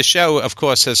 absolutely. The show, of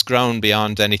course, has grown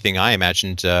beyond anything I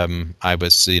imagined. I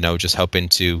was, just hoping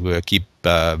to keep,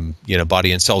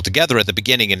 body and soul together at the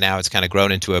beginning, and now it's kind of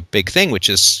grown into a big thing,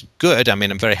 which is good. I mean,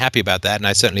 I'm very happy about that, and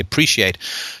I certainly appreciate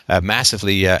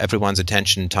massively everyone's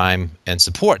attention, time, and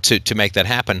support to make that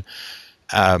happen.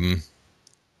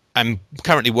 I'm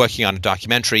currently working on a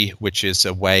documentary, which is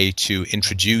a way to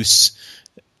introduce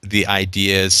the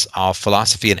ideas of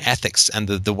philosophy and ethics and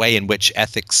the way in which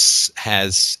ethics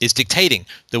is dictating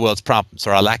the world's problems,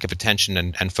 or our lack of attention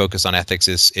and focus on ethics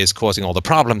is causing all the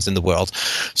problems in the world.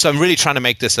 So I'm really trying to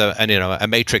make this a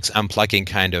Matrix unplugging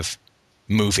kind of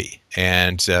movie.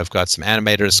 And I've got some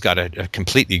animators, got a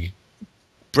completely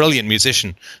brilliant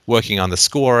musician working on the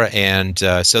score. And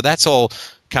so that's all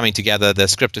coming together. The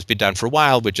script has been done for a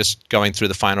while. We're just going through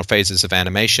the final phases of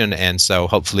animation, and so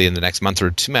hopefully in the next month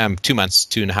or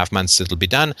 2.5 months, it'll be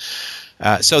done.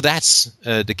 So that's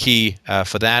the key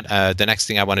for that. The next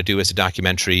thing I want to do is a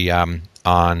documentary on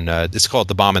it's called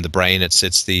The Bomb in the Brain.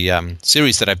 It's the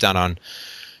series that I've done on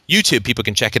YouTube. People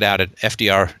can check it out at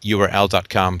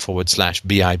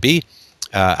fdrurl.com/BIB.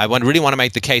 I really want to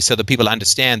make the case so that people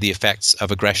understand the effects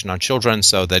of aggression on children,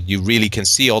 so that you really can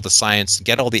see all the science,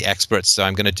 get all the experts. So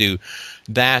I'm going to do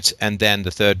that, and then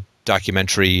the third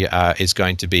documentary is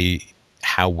going to be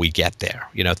how we get there.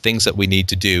 Things that we need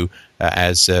to do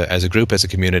as a group, as a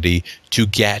community, to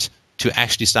get to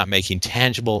actually start making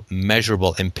tangible,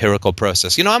 measurable, empirical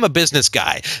process. I'm a business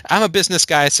guy.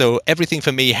 So everything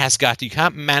for me you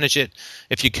can't manage it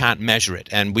if you can't measure it.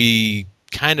 And we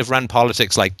kind of run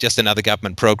politics like just another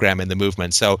government program in the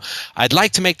movement. So I'd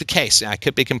like to make the case. I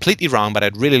could be completely wrong, but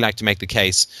I'd really like to make the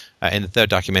case in the third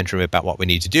documentary about what we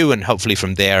need to do, and hopefully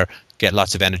from there get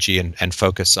lots of energy and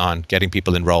focus on getting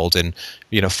people enrolled and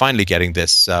finally getting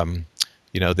this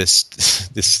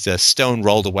this stone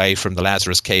rolled away from the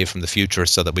Lazarus Cave from the future,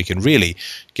 so that we can really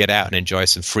get out and enjoy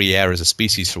some free air as a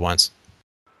species for once.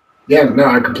 Yeah, no,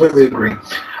 I completely agree.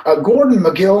 Gordon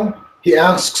McGill, he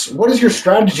asks, what is your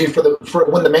strategy for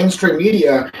when the mainstream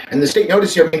media and the state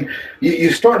notice you? I mean,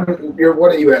 you start,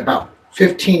 what are you at, about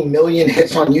 15 million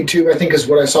hits on YouTube, I think is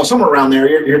what I saw, somewhere around there.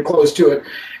 You're close to it.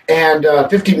 And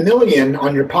 50 million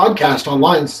on your podcast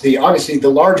online. It's obviously the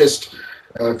largest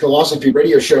philosophy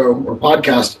radio show or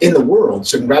podcast in the world.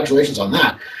 So congratulations on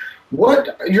that.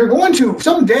 What you're going to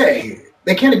someday,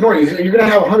 they can't ignore you. You're going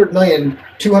to have 100 million,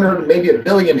 200, maybe a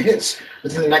billion hits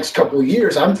within the next couple of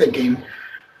years, I'm thinking.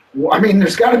 I mean,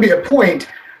 there's got to be a point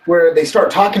where they start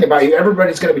talking about you.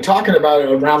 Everybody's going to be talking about it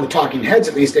around the talking heads,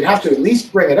 at least. They'd have to at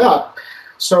least bring it up.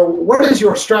 So what is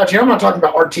your strategy? I'm not talking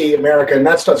about RT America, and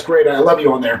that stuff's great. I love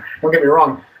you on there. Don't get me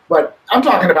wrong. But I'm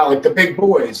talking about like the big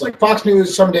boys. Like Fox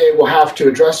News someday will have to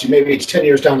address you. Maybe it's 10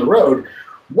 years down the road.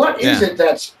 What is it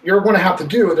that you're going to have to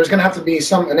do? There's going to have to be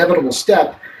some inevitable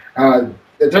step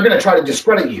that they're going to try to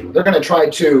discredit you. They're going to try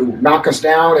to knock us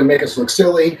down and make us look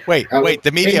silly. Wait,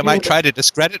 the media might try to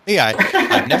discredit me?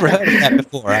 I've never heard of that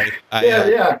before. I'm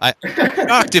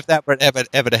shocked if that were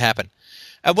ever to happen.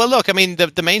 Well, look, I mean,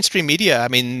 the mainstream media, I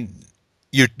mean,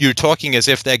 you're talking as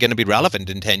if they're going to be relevant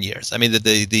in 10 years. I mean,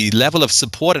 the level of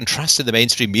support and trust in the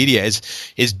mainstream media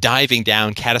is diving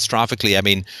down catastrophically. I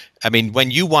mean,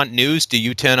 when you want news, do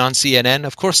you turn on CNN?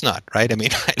 Of course not, right? I mean,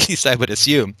 at least I would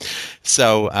assume.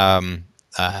 So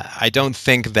I don't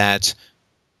think that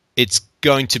it's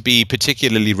going to be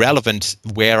particularly relevant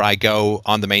where I go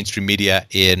on the mainstream media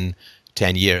in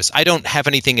 10 years. I don't have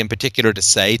anything in particular to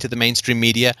say to the mainstream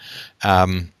media.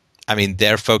 I mean,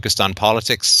 they're focused on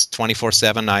politics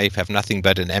 24/7. I have nothing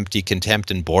but an empty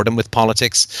contempt and boredom with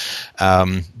politics.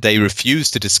 They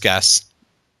refuse to discuss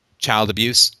child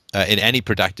abuse in any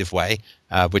productive way,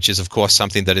 which is, of course,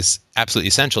 something that is absolutely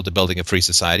essential to building a free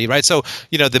society, right? So,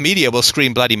 the media will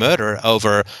scream bloody murder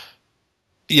over,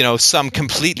 some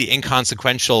completely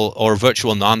inconsequential or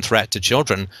virtual non-threat to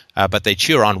children, but they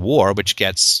cheer on war, which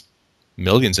gets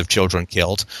millions of children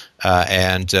killed,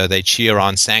 and they cheer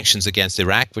on sanctions against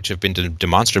Iraq, which have been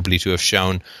demonstrably to have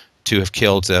shown to have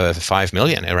killed 5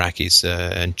 million Iraqis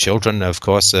and children, of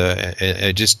course,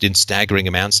 just in staggering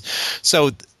amounts.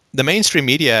 So the mainstream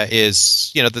media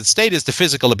is, the state is the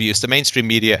physical abuse. The mainstream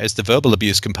media is the verbal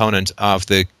abuse component of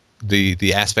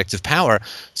the aspects of power.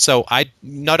 So I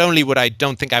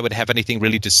don't think I would have anything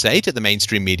really to say to the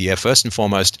mainstream media. First and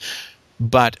foremost,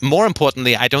 But more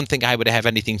importantly, I don't think I would have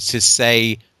anything to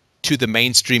say to the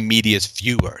mainstream media's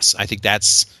viewers. I think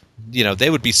that's, they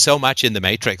would be so much in the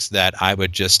matrix that I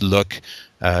would just look,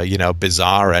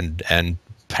 bizarre and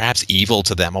perhaps evil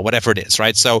to them or whatever it is,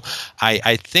 right? So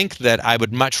I think that I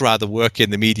would much rather work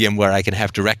in the medium where I can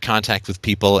have direct contact with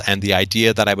people, and the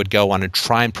idea that I would go on and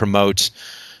try and promote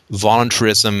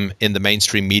voluntarism in the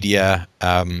mainstream media,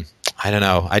 I don't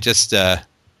know. I just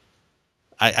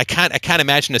I can't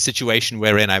imagine a situation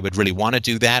wherein I would really want to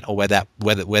do that, or where that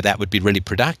would be really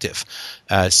productive.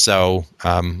 So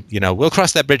we'll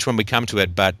cross that bridge when we come to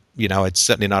it, but it's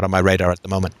certainly not on my radar at the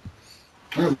moment.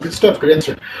 Oh, good stuff. Good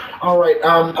answer. All right.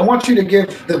 I want you to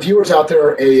give the viewers out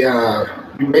there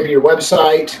maybe your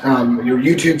website, your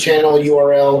YouTube channel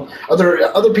URL,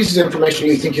 other pieces of information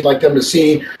you think you'd like them to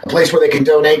see, a place where they can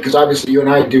donate, because obviously you and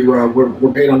I do,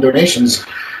 we're paid on donations.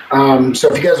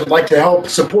 So if you guys would like to help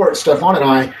support Stefan and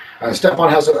I, Stefan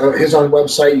has his own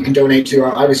website you can donate to.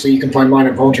 Obviously, you can find mine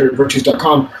at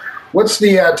voluntaryvirtues.com. What's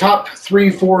the top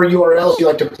 3-4 URLs you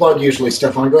like to plug usually,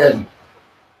 Stefan? Go ahead.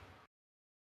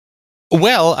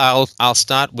 Well, I'll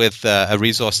start with a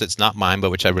resource that's not mine,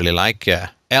 but which I really like,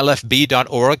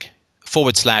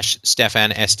 lfb.org/Stefan,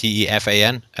 Stefan.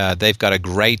 They've got a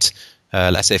great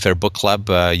laissez-faire book club.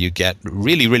 You get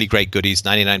really, really great goodies,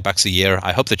 $99 a year.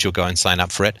 I hope that you'll go and sign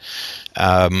up for it.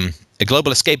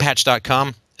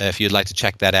 GlobalEscapeHatch.com. If you'd like to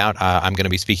check that out, I'm going to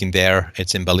be speaking there.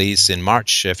 It's in Belize in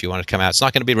March. If you want to come out, it's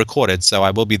not going to be recorded, so I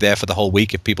will be there for the whole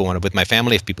week. If people want to, with my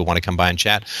family, if people want to come by and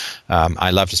chat, I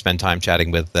love to spend time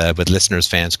chatting with listeners,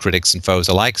 fans, critics, and foes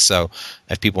alike. So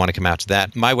if people want to come out to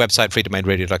that, my website,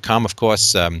 freedomainradio.com, of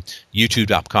course,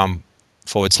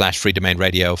 youtube.com/Free Domain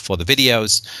Radio for the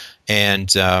videos. And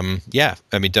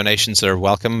donations are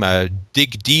welcome.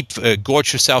 Dig deep,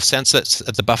 gorge yourself senseless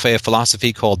at the buffet of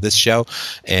philosophy called this show.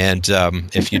 And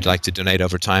if you'd like to donate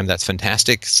over time, that's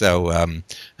fantastic. So,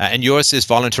 and yours is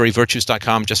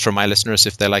voluntaryvirtues.com, just for my listeners.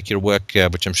 If they like your work,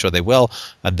 which I'm sure they will,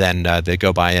 then they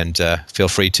go by and feel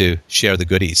free to share the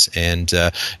goodies. And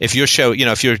if your show,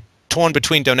 if you're torn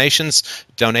between donations,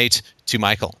 donate to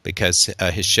Michael, because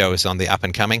his show is on the up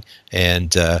and coming,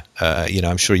 and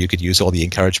I'm sure you could use all the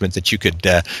encouragement that you could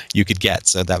get.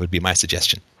 So that would be my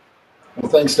suggestion. Well,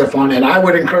 thanks, Stefan, and I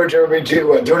would encourage everybody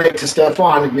to donate to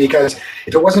Stefan, because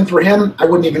if it wasn't for him, I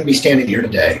wouldn't even be standing here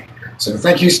today. So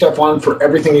thank you, Stefan, for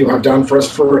everything you have done for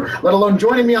us, let alone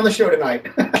joining me on the show tonight.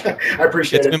 I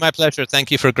appreciate it. It's been my pleasure.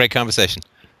 Thank you for a great conversation.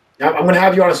 I'm going to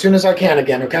have you on as soon as I can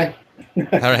again. Okay.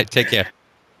 All right. Take care.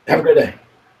 Have a great day.